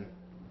without sin.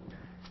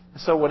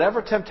 So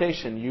whatever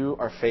temptation you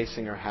are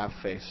facing or have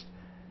faced,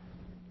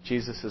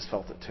 Jesus has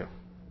felt it too.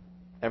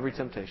 Every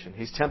temptation.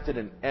 He's tempted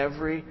in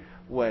every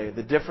way.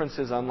 The difference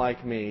is,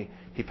 unlike me,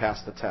 he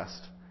passed the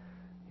test.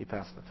 He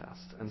passed the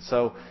test. And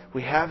so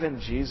we have in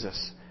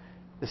Jesus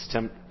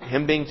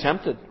him being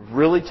tempted,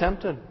 really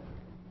tempted.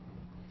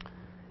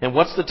 And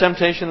what's the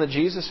temptation that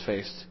Jesus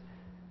faced?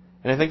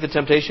 And I think the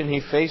temptation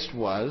he faced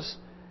was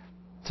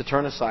to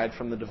turn aside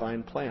from the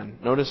divine plan.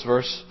 Notice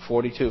verse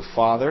 42.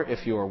 Father,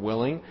 if you are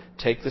willing,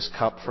 take this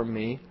cup from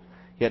me,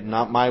 yet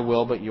not my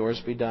will, but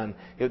yours be done.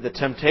 The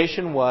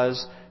temptation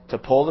was to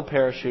pull the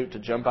parachute, to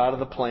jump out of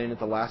the plane at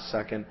the last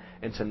second,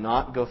 and to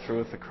not go through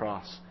with the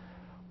cross.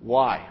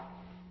 Why?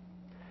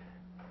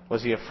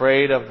 Was he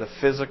afraid of the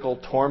physical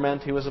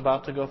torment he was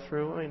about to go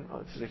through? I mean,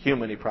 as a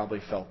human, he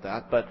probably felt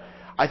that. But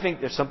I think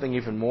there's something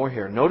even more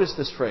here. Notice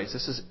this phrase.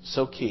 This is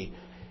so key.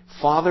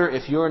 Father,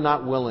 if you are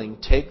not willing,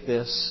 take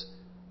this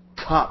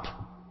cup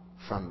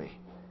from me.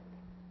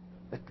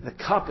 The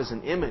cup is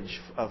an image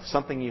of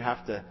something you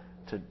have to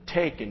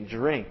take and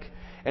drink.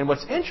 And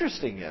what's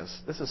interesting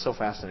is, this is so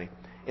fascinating,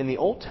 in the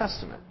Old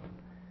Testament,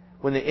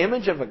 when the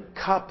image of a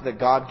cup that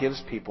God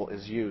gives people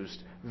is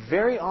used,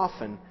 very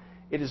often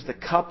it is the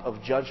cup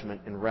of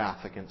judgment and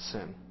wrath against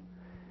sin.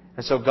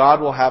 And so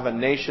God will have a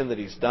nation that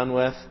he's done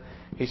with.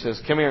 He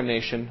says, come here,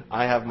 nation,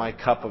 I have my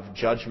cup of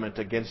judgment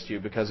against you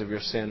because of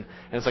your sin.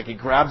 And it's like he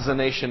grabs the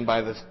nation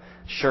by the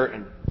shirt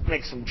and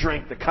makes them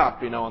drink the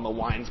cup, and the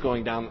wine's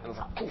going down.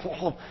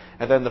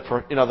 And then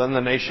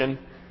the nation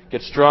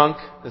gets drunk.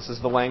 This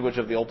is the language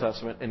of the Old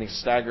Testament. And he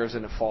staggers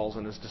and it falls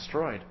and is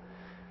destroyed.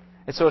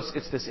 And so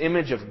it's this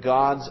image of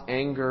God's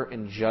anger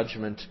and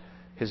judgment,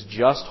 his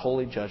just,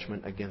 holy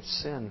judgment against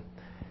sin.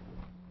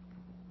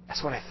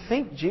 That's what I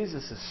think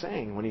Jesus is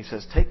saying when he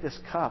says, take this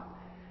cup.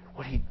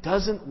 What he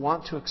doesn't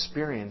want to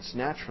experience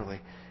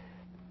naturally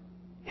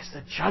is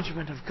the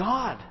judgment of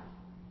God.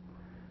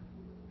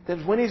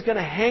 That when he's going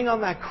to hang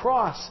on that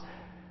cross,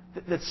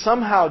 that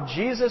somehow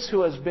Jesus,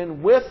 who has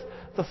been with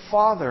the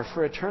Father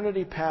for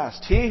eternity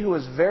past, he who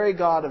is very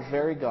God of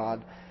very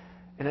God,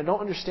 and I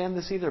don't understand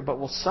this either, but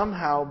will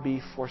somehow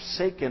be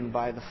forsaken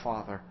by the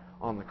Father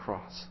on the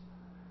cross.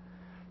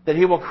 That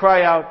he will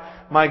cry out,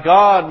 my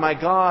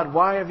God,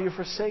 why have you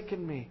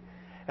forsaken me?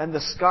 And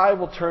the sky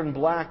will turn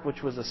black,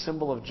 which was a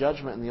symbol of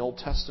judgment in the Old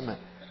Testament.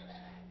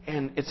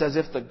 And it's as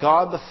if the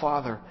God the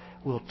Father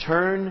will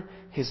turn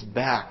his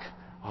back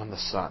on the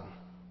Son.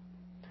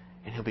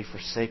 And he'll be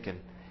forsaken.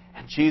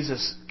 And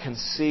Jesus can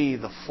see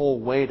the full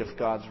weight of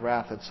God's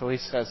wrath. And so he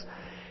says,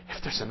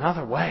 if there's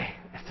another way,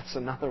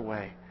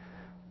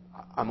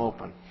 I'm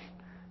open.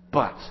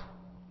 But,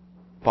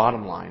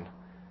 bottom line,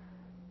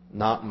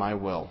 not my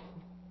will,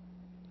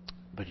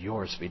 but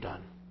yours be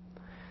done.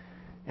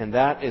 And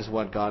that is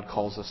what God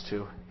calls us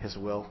to, His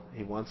will.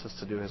 He wants us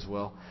to do His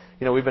will.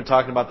 You know, we've been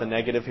talking about the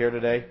negative here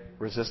today,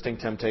 resisting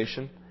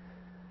temptation.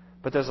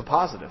 But there's a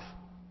positive.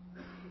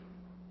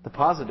 The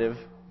positive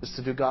is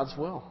to do God's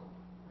will.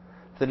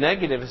 The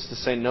negative is to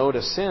say no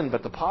to sin,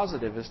 but the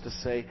positive is to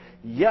say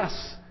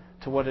yes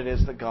to what it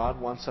is that God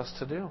wants us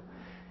to do.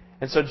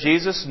 And so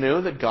Jesus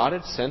knew that God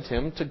had sent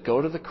Him to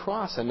go to the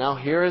cross. And now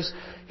here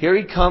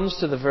He comes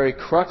to the very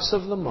crux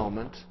of the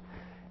moment.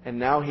 And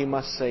now He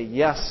must say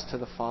yes to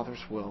the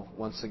Father's will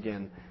once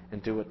again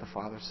and do what the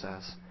Father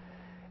says.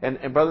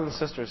 And brothers and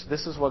sisters,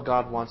 this is what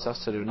God wants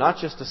us to do. Not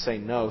just to say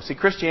no. See,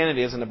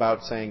 Christianity isn't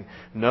about saying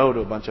no to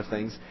a bunch of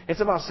things.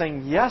 It's about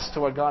saying yes to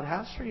what God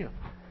has for you.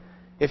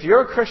 If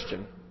you're a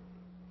Christian,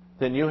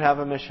 then you have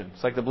a mission.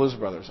 It's like the Blues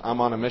Brothers.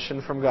 I'm on a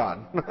mission from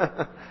God.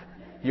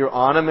 You're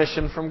on a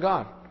mission from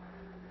God.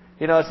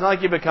 You know, it's not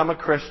like you become a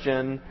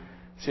Christian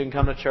so you can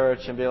come to church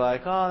and be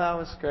like, oh, that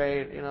was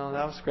great. You know,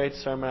 that was a great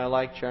sermon. I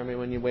liked Jeramie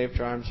when you waved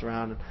your arms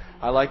around.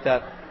 I like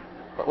that.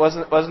 But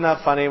wasn't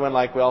that funny when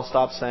like we all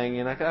stopped singing?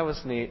 And like, that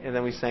was neat. And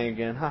then we sang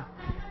again.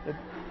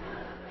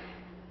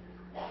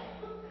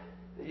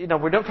 You know,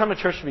 we don't come to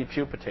church to be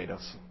pew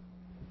potatoes.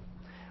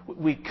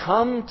 We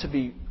come to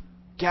be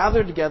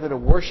gathered together to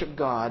worship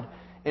God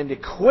and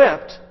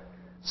equipped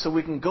so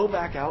we can go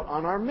back out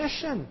on our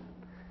mission.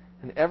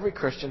 And every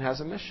Christian has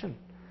a mission.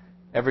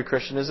 Every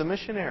Christian is a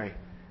missionary.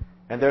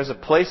 And there's a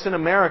place in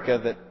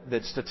America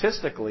that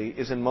statistically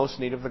is in most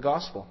need of the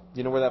gospel. Do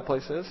you know where that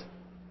place is?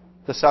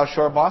 The South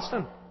Shore of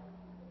Boston.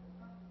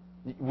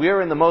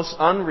 We're in the most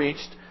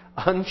unreached,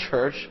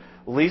 unchurched,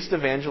 least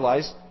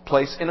evangelized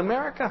place in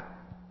America.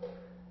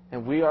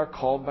 And we are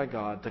called by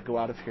God to go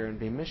out of here and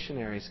be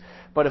missionaries.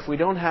 But if we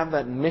don't have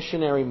that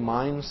missionary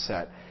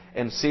mindset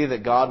and see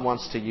that God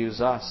wants to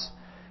use us,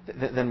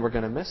 then we're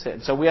going to miss it.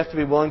 And so we have to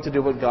be willing to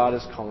do what God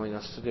is calling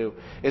us to do.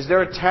 Is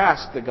there a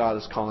task that God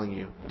is calling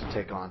you to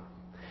take on?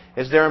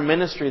 Is there a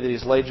ministry that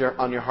He's laid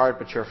on your heart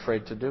but you're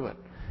afraid to do it?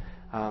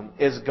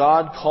 Is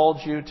God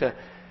called you to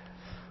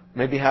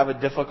maybe have a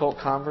difficult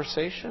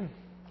conversation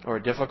or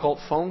a difficult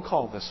phone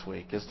call this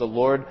week? Is the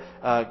Lord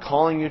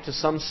calling you to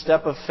some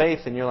step of faith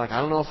and you're like,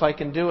 I don't know if I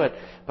can do it,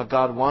 but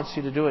God wants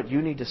you to do it.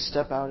 You need to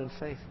step out in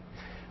faith.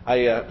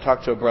 I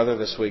talked to a brother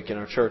this week in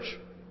our church,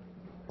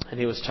 and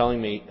he was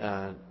telling me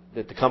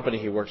that the company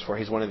he works for,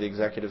 he's one of the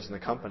executives in the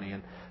company,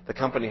 and the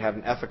company had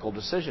an ethical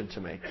decision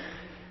to make.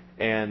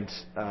 And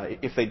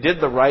if they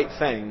did the right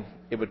thing,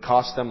 it would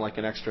cost them like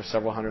an extra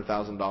several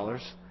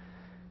 $100,000.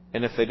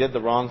 And if they did the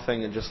wrong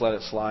thing and just let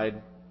it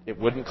slide, it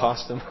wouldn't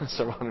cost them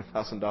several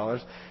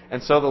 $100,000.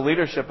 And so the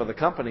leadership of the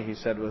company, he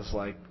said, was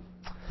like,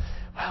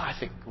 well, I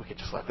think we could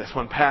just let this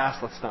one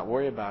pass. Let's not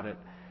worry about it.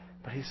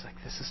 But he's like,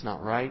 this is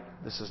not right.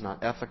 This is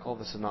not ethical.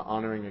 This is not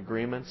honoring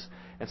agreements.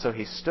 And so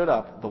he stood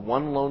up, the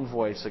one lone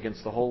voice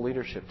against the whole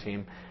leadership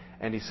team,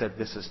 and he said,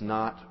 this is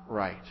not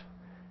right.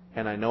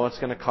 And I know it's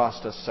going to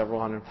cost us several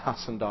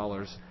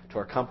 $100,000 to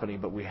our company,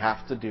 but we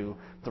have to do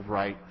the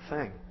right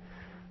thing.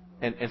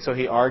 And so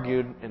he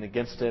argued and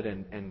against it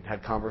and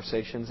had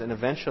conversations. And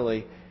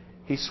eventually,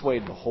 he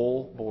swayed the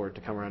whole board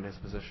to come around to his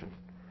position.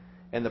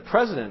 And the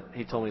president,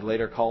 he told me,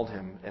 later called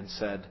him and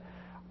said,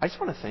 I just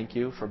want to thank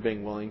you for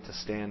being willing to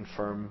stand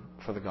firm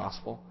for the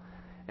gospel.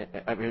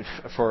 I mean,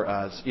 for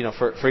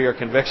your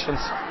convictions.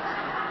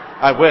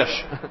 I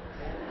wish.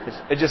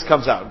 It just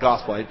comes out,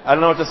 gospel. I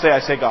don't know what to say. I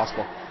say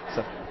gospel.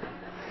 So,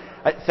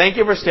 thank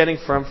you for standing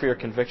firm for your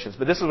convictions.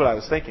 But this is what I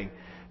was thinking.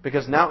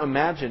 Because now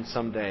imagine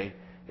someday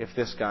if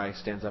this guy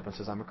stands up and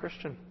says, I'm a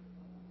Christian.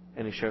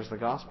 And he shares the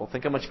gospel.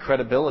 Think how much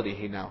credibility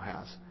he now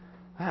has.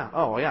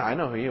 Oh, yeah, I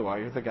know who you are.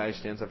 You're the guy who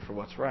stands up for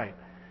what's right.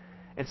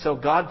 And so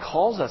God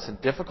calls us in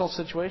difficult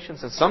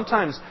situations. And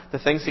sometimes the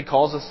things He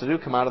calls us to do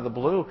come out of the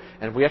blue.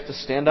 And we have to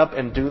stand up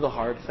and do the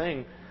hard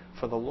thing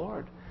for the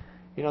Lord.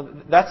 You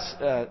know,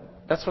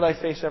 that's what I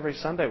face every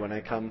Sunday when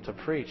I come to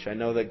preach. I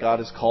know that God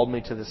has called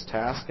me to this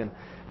task. And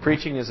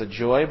preaching is a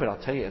joy, but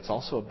I'll tell you, it's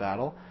also a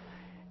battle.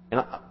 And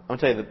I'm going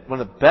to tell you that one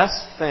of the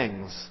best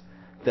things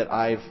that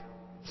I've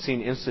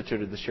seen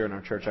instituted this year in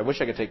our church, I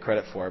wish I could take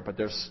credit for it, but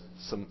there's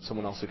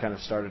someone else who kind of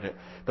started it.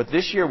 But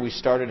this year we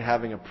started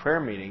having a prayer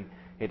meeting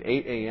at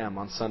 8 a.m.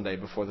 on Sunday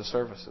before the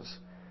services.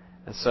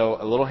 And so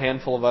a little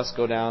handful of us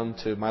go down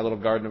to my little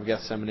Garden of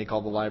Gethsemane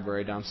called the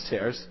library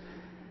downstairs.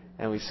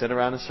 And we sit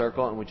around in a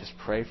circle and we just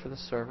pray for the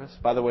service.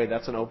 By the way,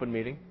 that's an open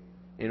meeting.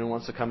 Anyone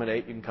wants to come at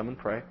 8, you can come and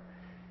pray.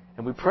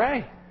 And we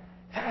pray.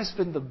 That has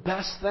been the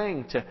best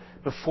thing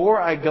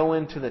before I go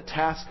into the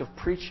task of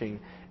preaching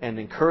and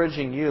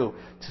encouraging you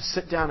to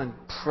sit down and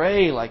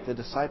pray like the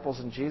disciples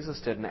and Jesus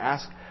did and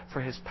ask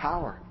for His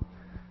power.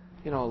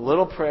 A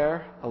little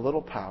prayer, a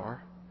little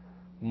power.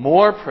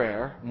 More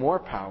prayer, more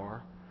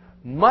power.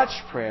 Much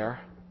prayer,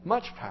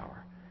 much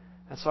power.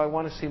 And so I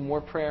want to see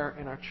more prayer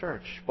in our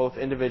church, both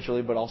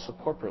individually but also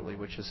corporately,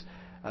 which is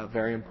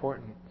very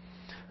important.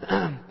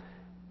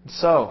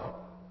 So,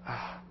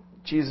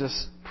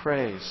 Jesus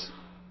prays.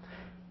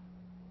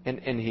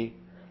 And He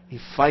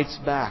fights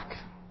back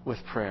with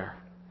prayer.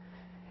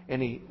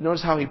 And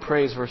notice how He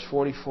prays, verse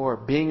 44.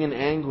 Being in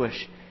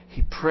anguish,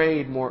 He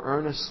prayed more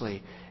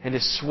earnestly. And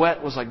His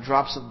sweat was like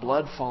drops of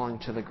blood falling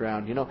to the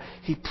ground.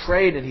 He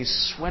prayed and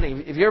He's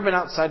sweating. Have you ever been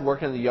outside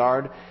working in the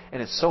yard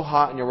and it's so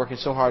hot and you're working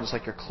so hard it's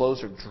like your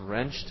clothes are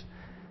drenched?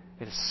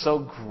 It is so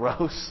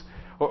gross.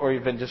 Or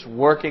you've been just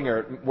working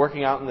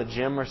out in the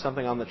gym or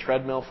something on the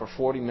treadmill for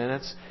 40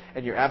 minutes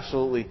and you're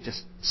absolutely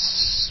just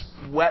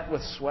wet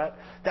with sweat.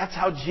 That's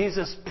how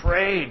Jesus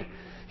prayed.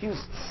 He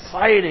was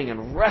fighting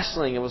and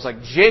wrestling. It was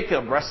like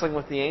Jacob wrestling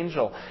with the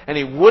angel. And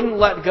he wouldn't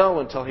let go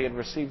until he had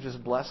received his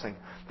blessing.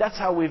 That's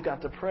how we've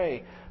got to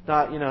pray.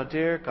 Not,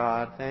 dear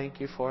God,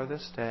 thank you for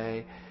this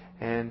day.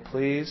 And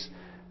please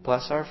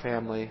bless our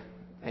family.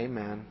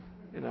 Amen.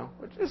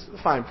 Which is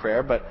a fine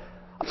prayer. But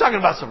I'm talking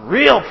about some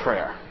real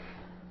prayer.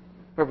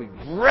 Where we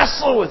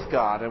wrestle with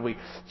God and we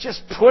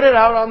just put it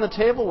out on the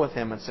table with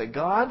Him and say,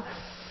 God,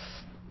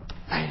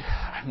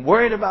 I'm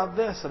worried about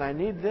this and I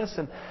need this,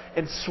 and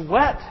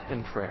sweat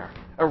in prayer.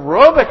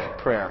 Aerobic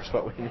prayer is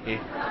what we need.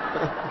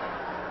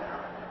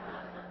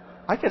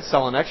 I could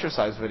sell an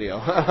exercise video.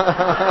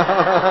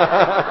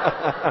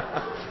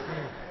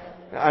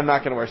 I'm not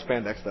going to wear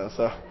spandex though,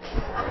 so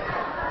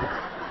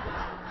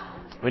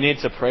we need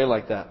to pray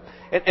like that.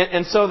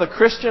 And so the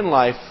Christian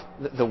life,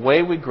 the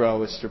way we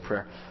grow is through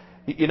prayer.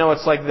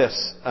 It's like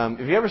this. Have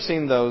you ever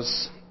seen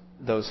those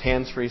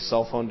hands-free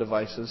cell phone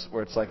devices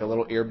where it's like a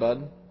little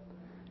earbud?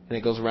 And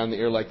it goes around the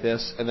ear like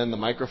this, and then the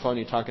microphone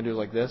you're talking to is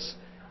like this.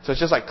 So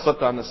it's just like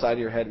clipped on the side of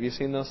your head. Have you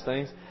seen those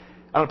things?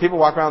 I don't know, people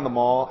walk around the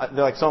mall,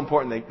 they're like so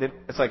important.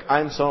 It's like,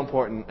 I'm so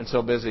important and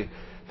so busy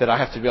that I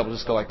have to be able to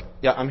just go like,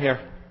 yeah, I'm here.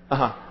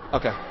 Uh-huh.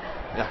 Okay.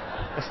 Yeah.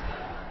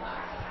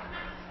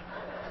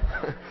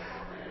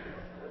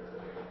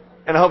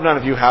 And I hope none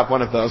of you have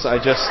one of those.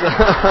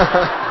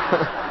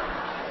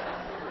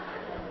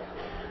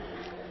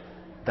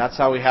 That's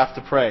how we have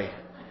to pray.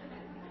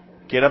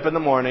 Get up in the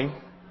morning.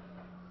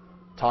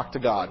 Talk to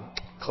God.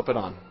 Clip it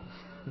on.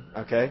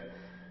 Okay?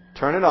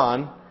 Turn it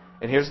on.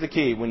 And here's the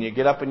key. When you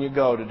get up and you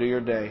go to do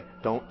your day,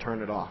 don't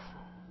turn it off.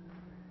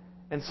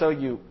 And so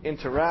you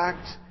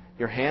interact.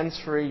 You're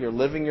hands-free. You're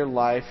living your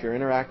life. You're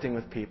interacting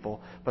with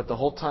people. But the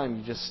whole time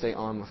you just stay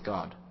on with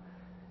God.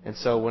 And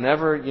so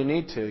whenever you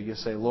need to, you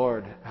say,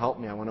 Lord, help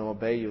me. I want to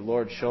obey you.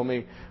 Lord, show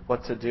me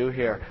what to do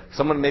here.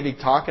 Someone may be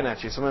talking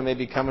at you. Someone may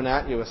be coming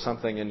at you with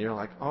something. And you're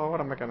like, oh, what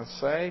am I going to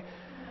say?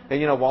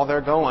 And while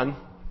they're going,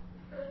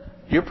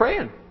 you're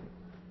praying.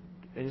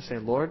 And you say,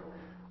 Lord,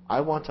 I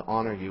want to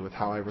honor you with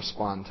how I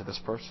respond to this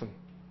person.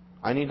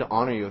 I need to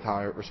honor you with how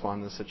I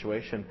respond to this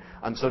situation.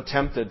 I'm so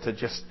tempted to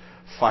just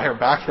fire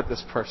back at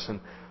this person.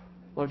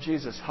 Lord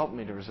Jesus, help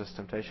me to resist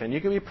temptation. And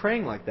you can be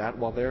praying like that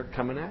while they're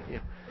coming at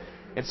you.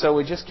 And so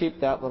we just keep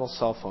that little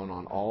cell phone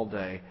on all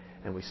day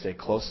and we stay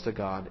close to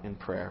God in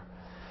prayer.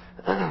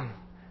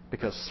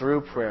 Because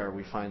through prayer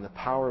we find the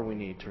power we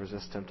need to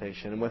resist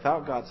temptation. And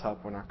without God's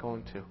help, we're not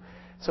going to.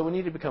 So we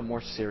need to become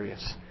more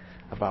serious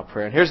about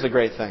prayer. And here's the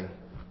great thing.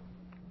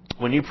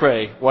 When you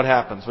pray, what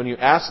happens? When you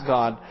ask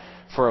God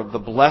for the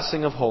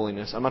blessing of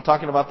holiness, I'm not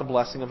talking about the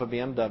blessing of a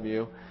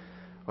BMW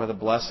or the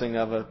blessing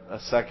of a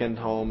second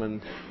home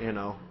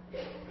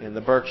in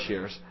the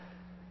Berkshires.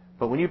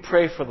 But when you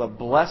pray for the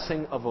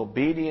blessing of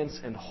obedience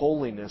and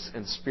holiness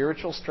and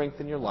spiritual strength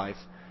in your life,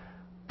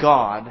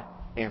 God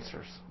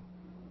answers.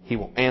 He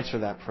will answer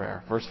that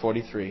prayer. Verse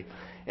 43.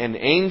 An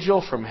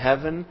angel from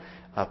heaven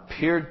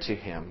appeared to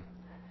him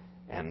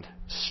and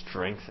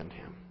strengthened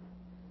him.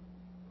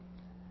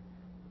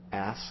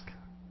 Ask,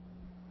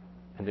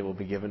 and it will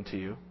be given to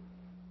you.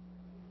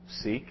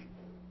 Seek,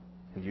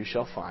 and you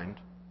shall find.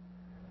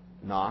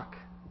 Knock,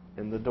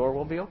 and the door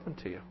will be opened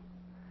to you.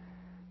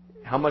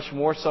 How much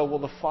more so will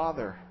the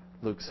Father,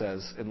 Luke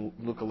says in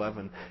Luke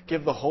 11,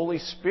 give the Holy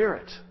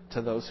Spirit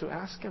to those who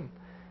ask Him.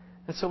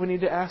 And so we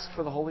need to ask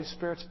for the Holy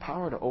Spirit's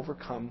power to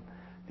overcome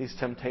these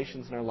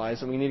temptations in our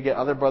lives. And we need to get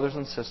other brothers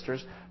and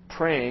sisters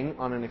praying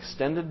on an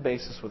extended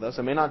basis with us.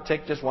 It may not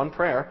take just one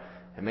prayer.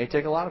 It may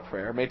take a lot of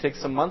prayer. It may take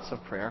some months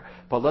of prayer.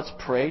 But let's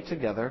pray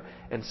together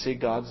and see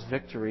God's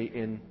victory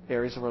in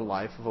areas of our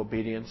life of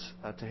obedience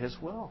to His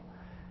will.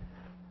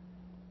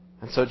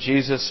 And so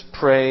Jesus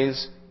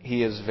prays.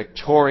 He is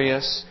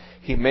victorious.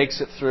 He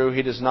makes it through.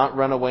 He does not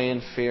run away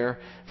in fear.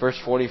 Verse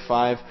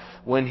 45,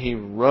 when He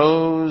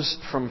rose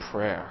from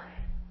prayer,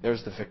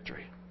 there's the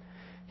victory.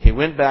 He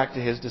went back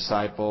to His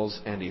disciples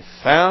and He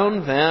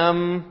found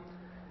them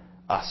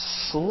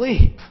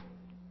asleep,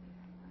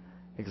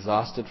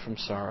 exhausted from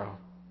sorrow.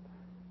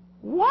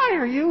 Why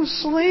are you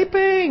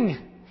sleeping?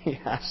 He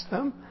asked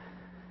them.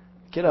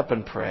 Get up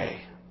and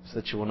pray so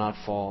that you will not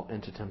fall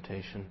into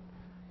temptation.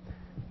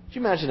 Could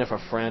you imagine if a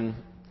friend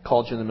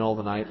called you in the middle of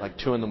the night, like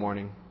 2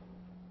 a.m?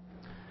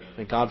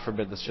 And God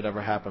forbid this should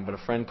ever happen, but a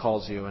friend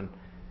calls you and,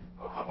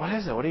 what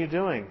is it? What are you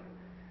doing?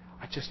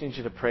 I just need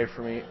you to pray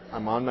for me.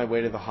 I'm on my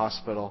way to the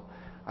hospital.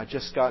 I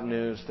just got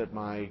news that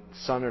my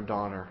son or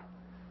daughter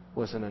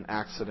was in an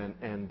accident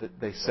and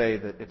they say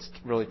that it's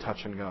really touch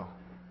and go.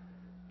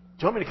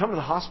 Do you want me to come to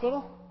the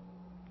hospital?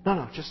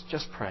 No,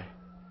 just pray.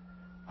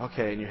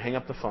 Okay, and you hang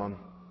up the phone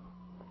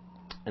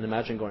and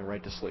imagine going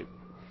right to sleep.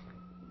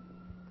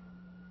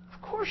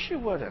 Of course you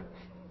wouldn't.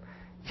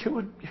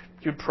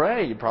 You'd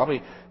pray. You'd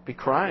probably be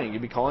crying.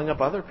 You'd be calling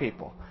up other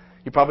people.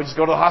 You'd probably just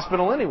go to the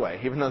hospital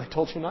anyway, even though they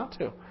told you not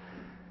to.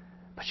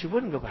 But you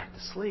wouldn't go back to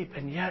sleep.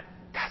 And yet,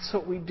 that's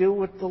what we do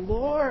with the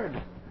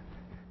Lord.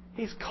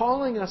 He's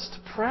calling us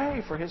to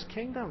pray for His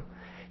kingdom.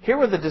 Here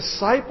were the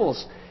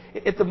disciples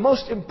at the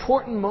most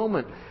important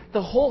moment.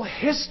 The whole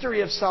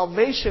history of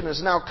salvation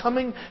is now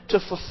coming to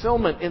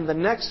fulfillment in the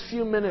next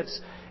few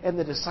minutes, and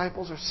the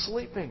disciples are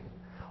sleeping.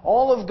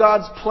 All of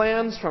God's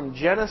plans from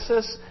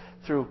Genesis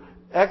through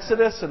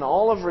Exodus and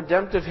all of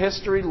redemptive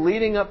history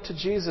leading up to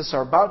Jesus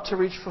are about to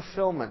reach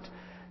fulfillment.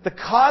 The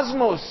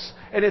cosmos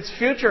and its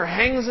future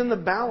hangs in the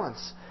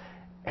balance.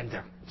 And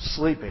they're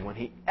sleeping when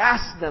He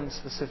asked them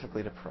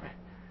specifically to pray.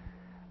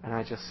 And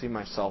I just see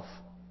myself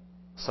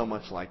so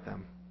much like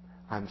them.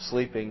 I'm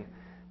sleeping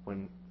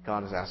when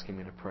God is asking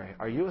me to pray.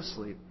 Are you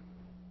asleep?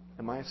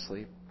 Am I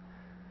asleep?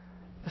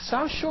 The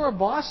South Shore of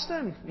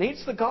Boston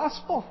needs the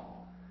gospel.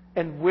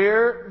 And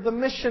we're the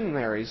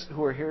missionaries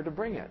who are here to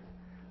bring it.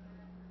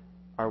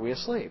 Are we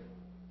asleep?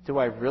 Do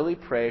I really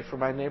pray for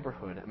my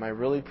neighborhood? Am I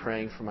really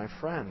praying for my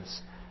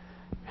friends?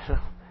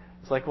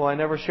 It's like, well, I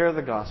never share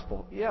the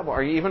gospel. Yeah, well,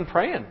 are you even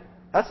praying?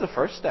 That's the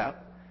first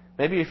step.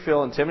 Maybe you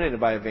feel intimidated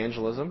by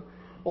evangelism.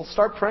 Well,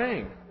 start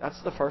praying.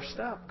 That's the first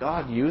step.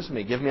 God, use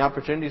me. Give me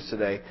opportunities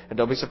today. And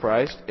don't be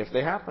surprised if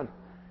they happen.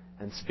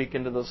 And speak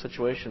into those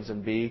situations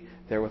and be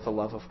there with the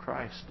love of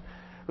Christ.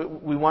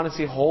 We want to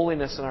see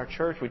holiness in our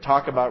church. We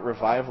talk about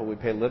revival. We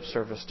pay lip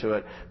service to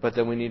it. But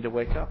then we need to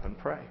wake up and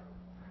pray.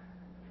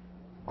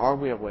 Are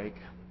we awake?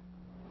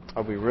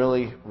 Are we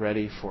really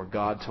ready for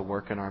God to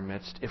work in our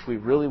midst? If we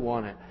really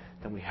want it,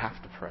 then we have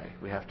to pray.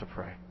 We have to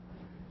pray.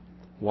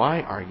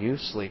 Why are you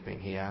sleeping?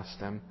 He asked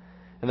them.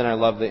 And then I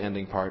love the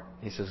ending part.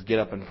 He says, get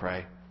up and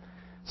pray.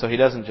 So He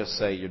doesn't just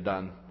say, you're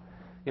done.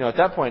 At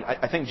that point,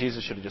 I think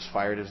Jesus should have just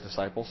fired His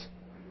disciples.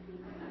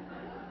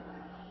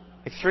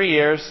 Like 3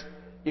 years,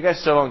 you guys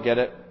still don't get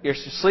it. You're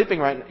sleeping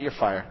right now. You're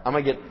fired. I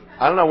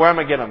don't know where I'm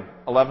going to get them.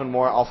 11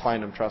 more, I'll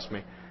find them, trust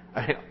me.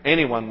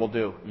 Anyone will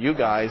do. You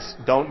guys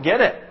don't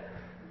get it.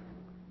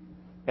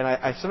 And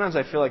I sometimes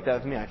I feel like that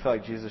with me. I feel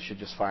like Jesus should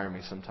just fire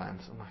me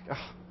sometimes. I'm like,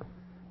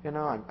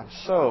 I'm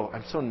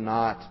so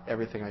not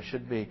everything I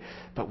should be.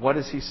 But what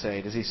does He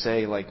say? Does He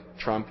say, like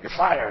Trump, you're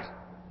fired?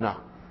 No.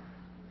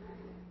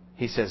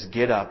 He says,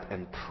 get up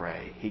and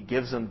pray. He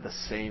gives them the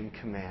same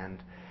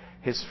command.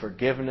 His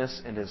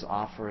forgiveness and His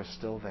offer is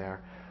still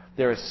there.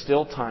 There is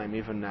still time,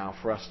 even now,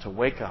 for us to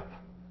wake up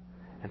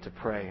and to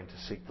pray and to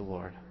seek the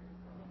Lord.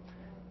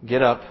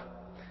 Get up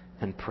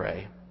and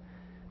pray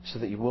so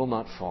that you will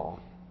not fall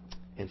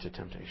into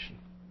temptation.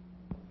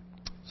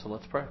 So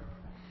let's pray.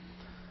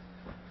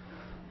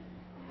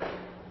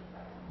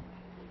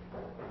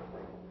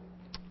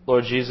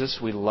 Lord Jesus,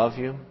 we love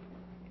You.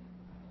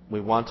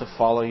 We want to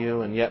follow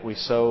You, and yet we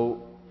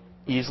so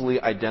easily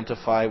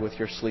identify with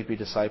Your sleepy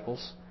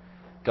disciples.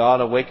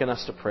 God, awaken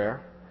us to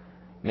prayer.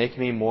 Make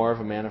me more of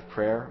a man of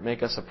prayer.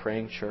 Make us a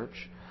praying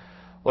church.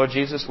 Lord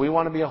Jesus, we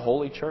want to be a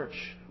holy church.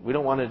 We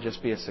don't want to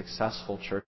just be a successful church.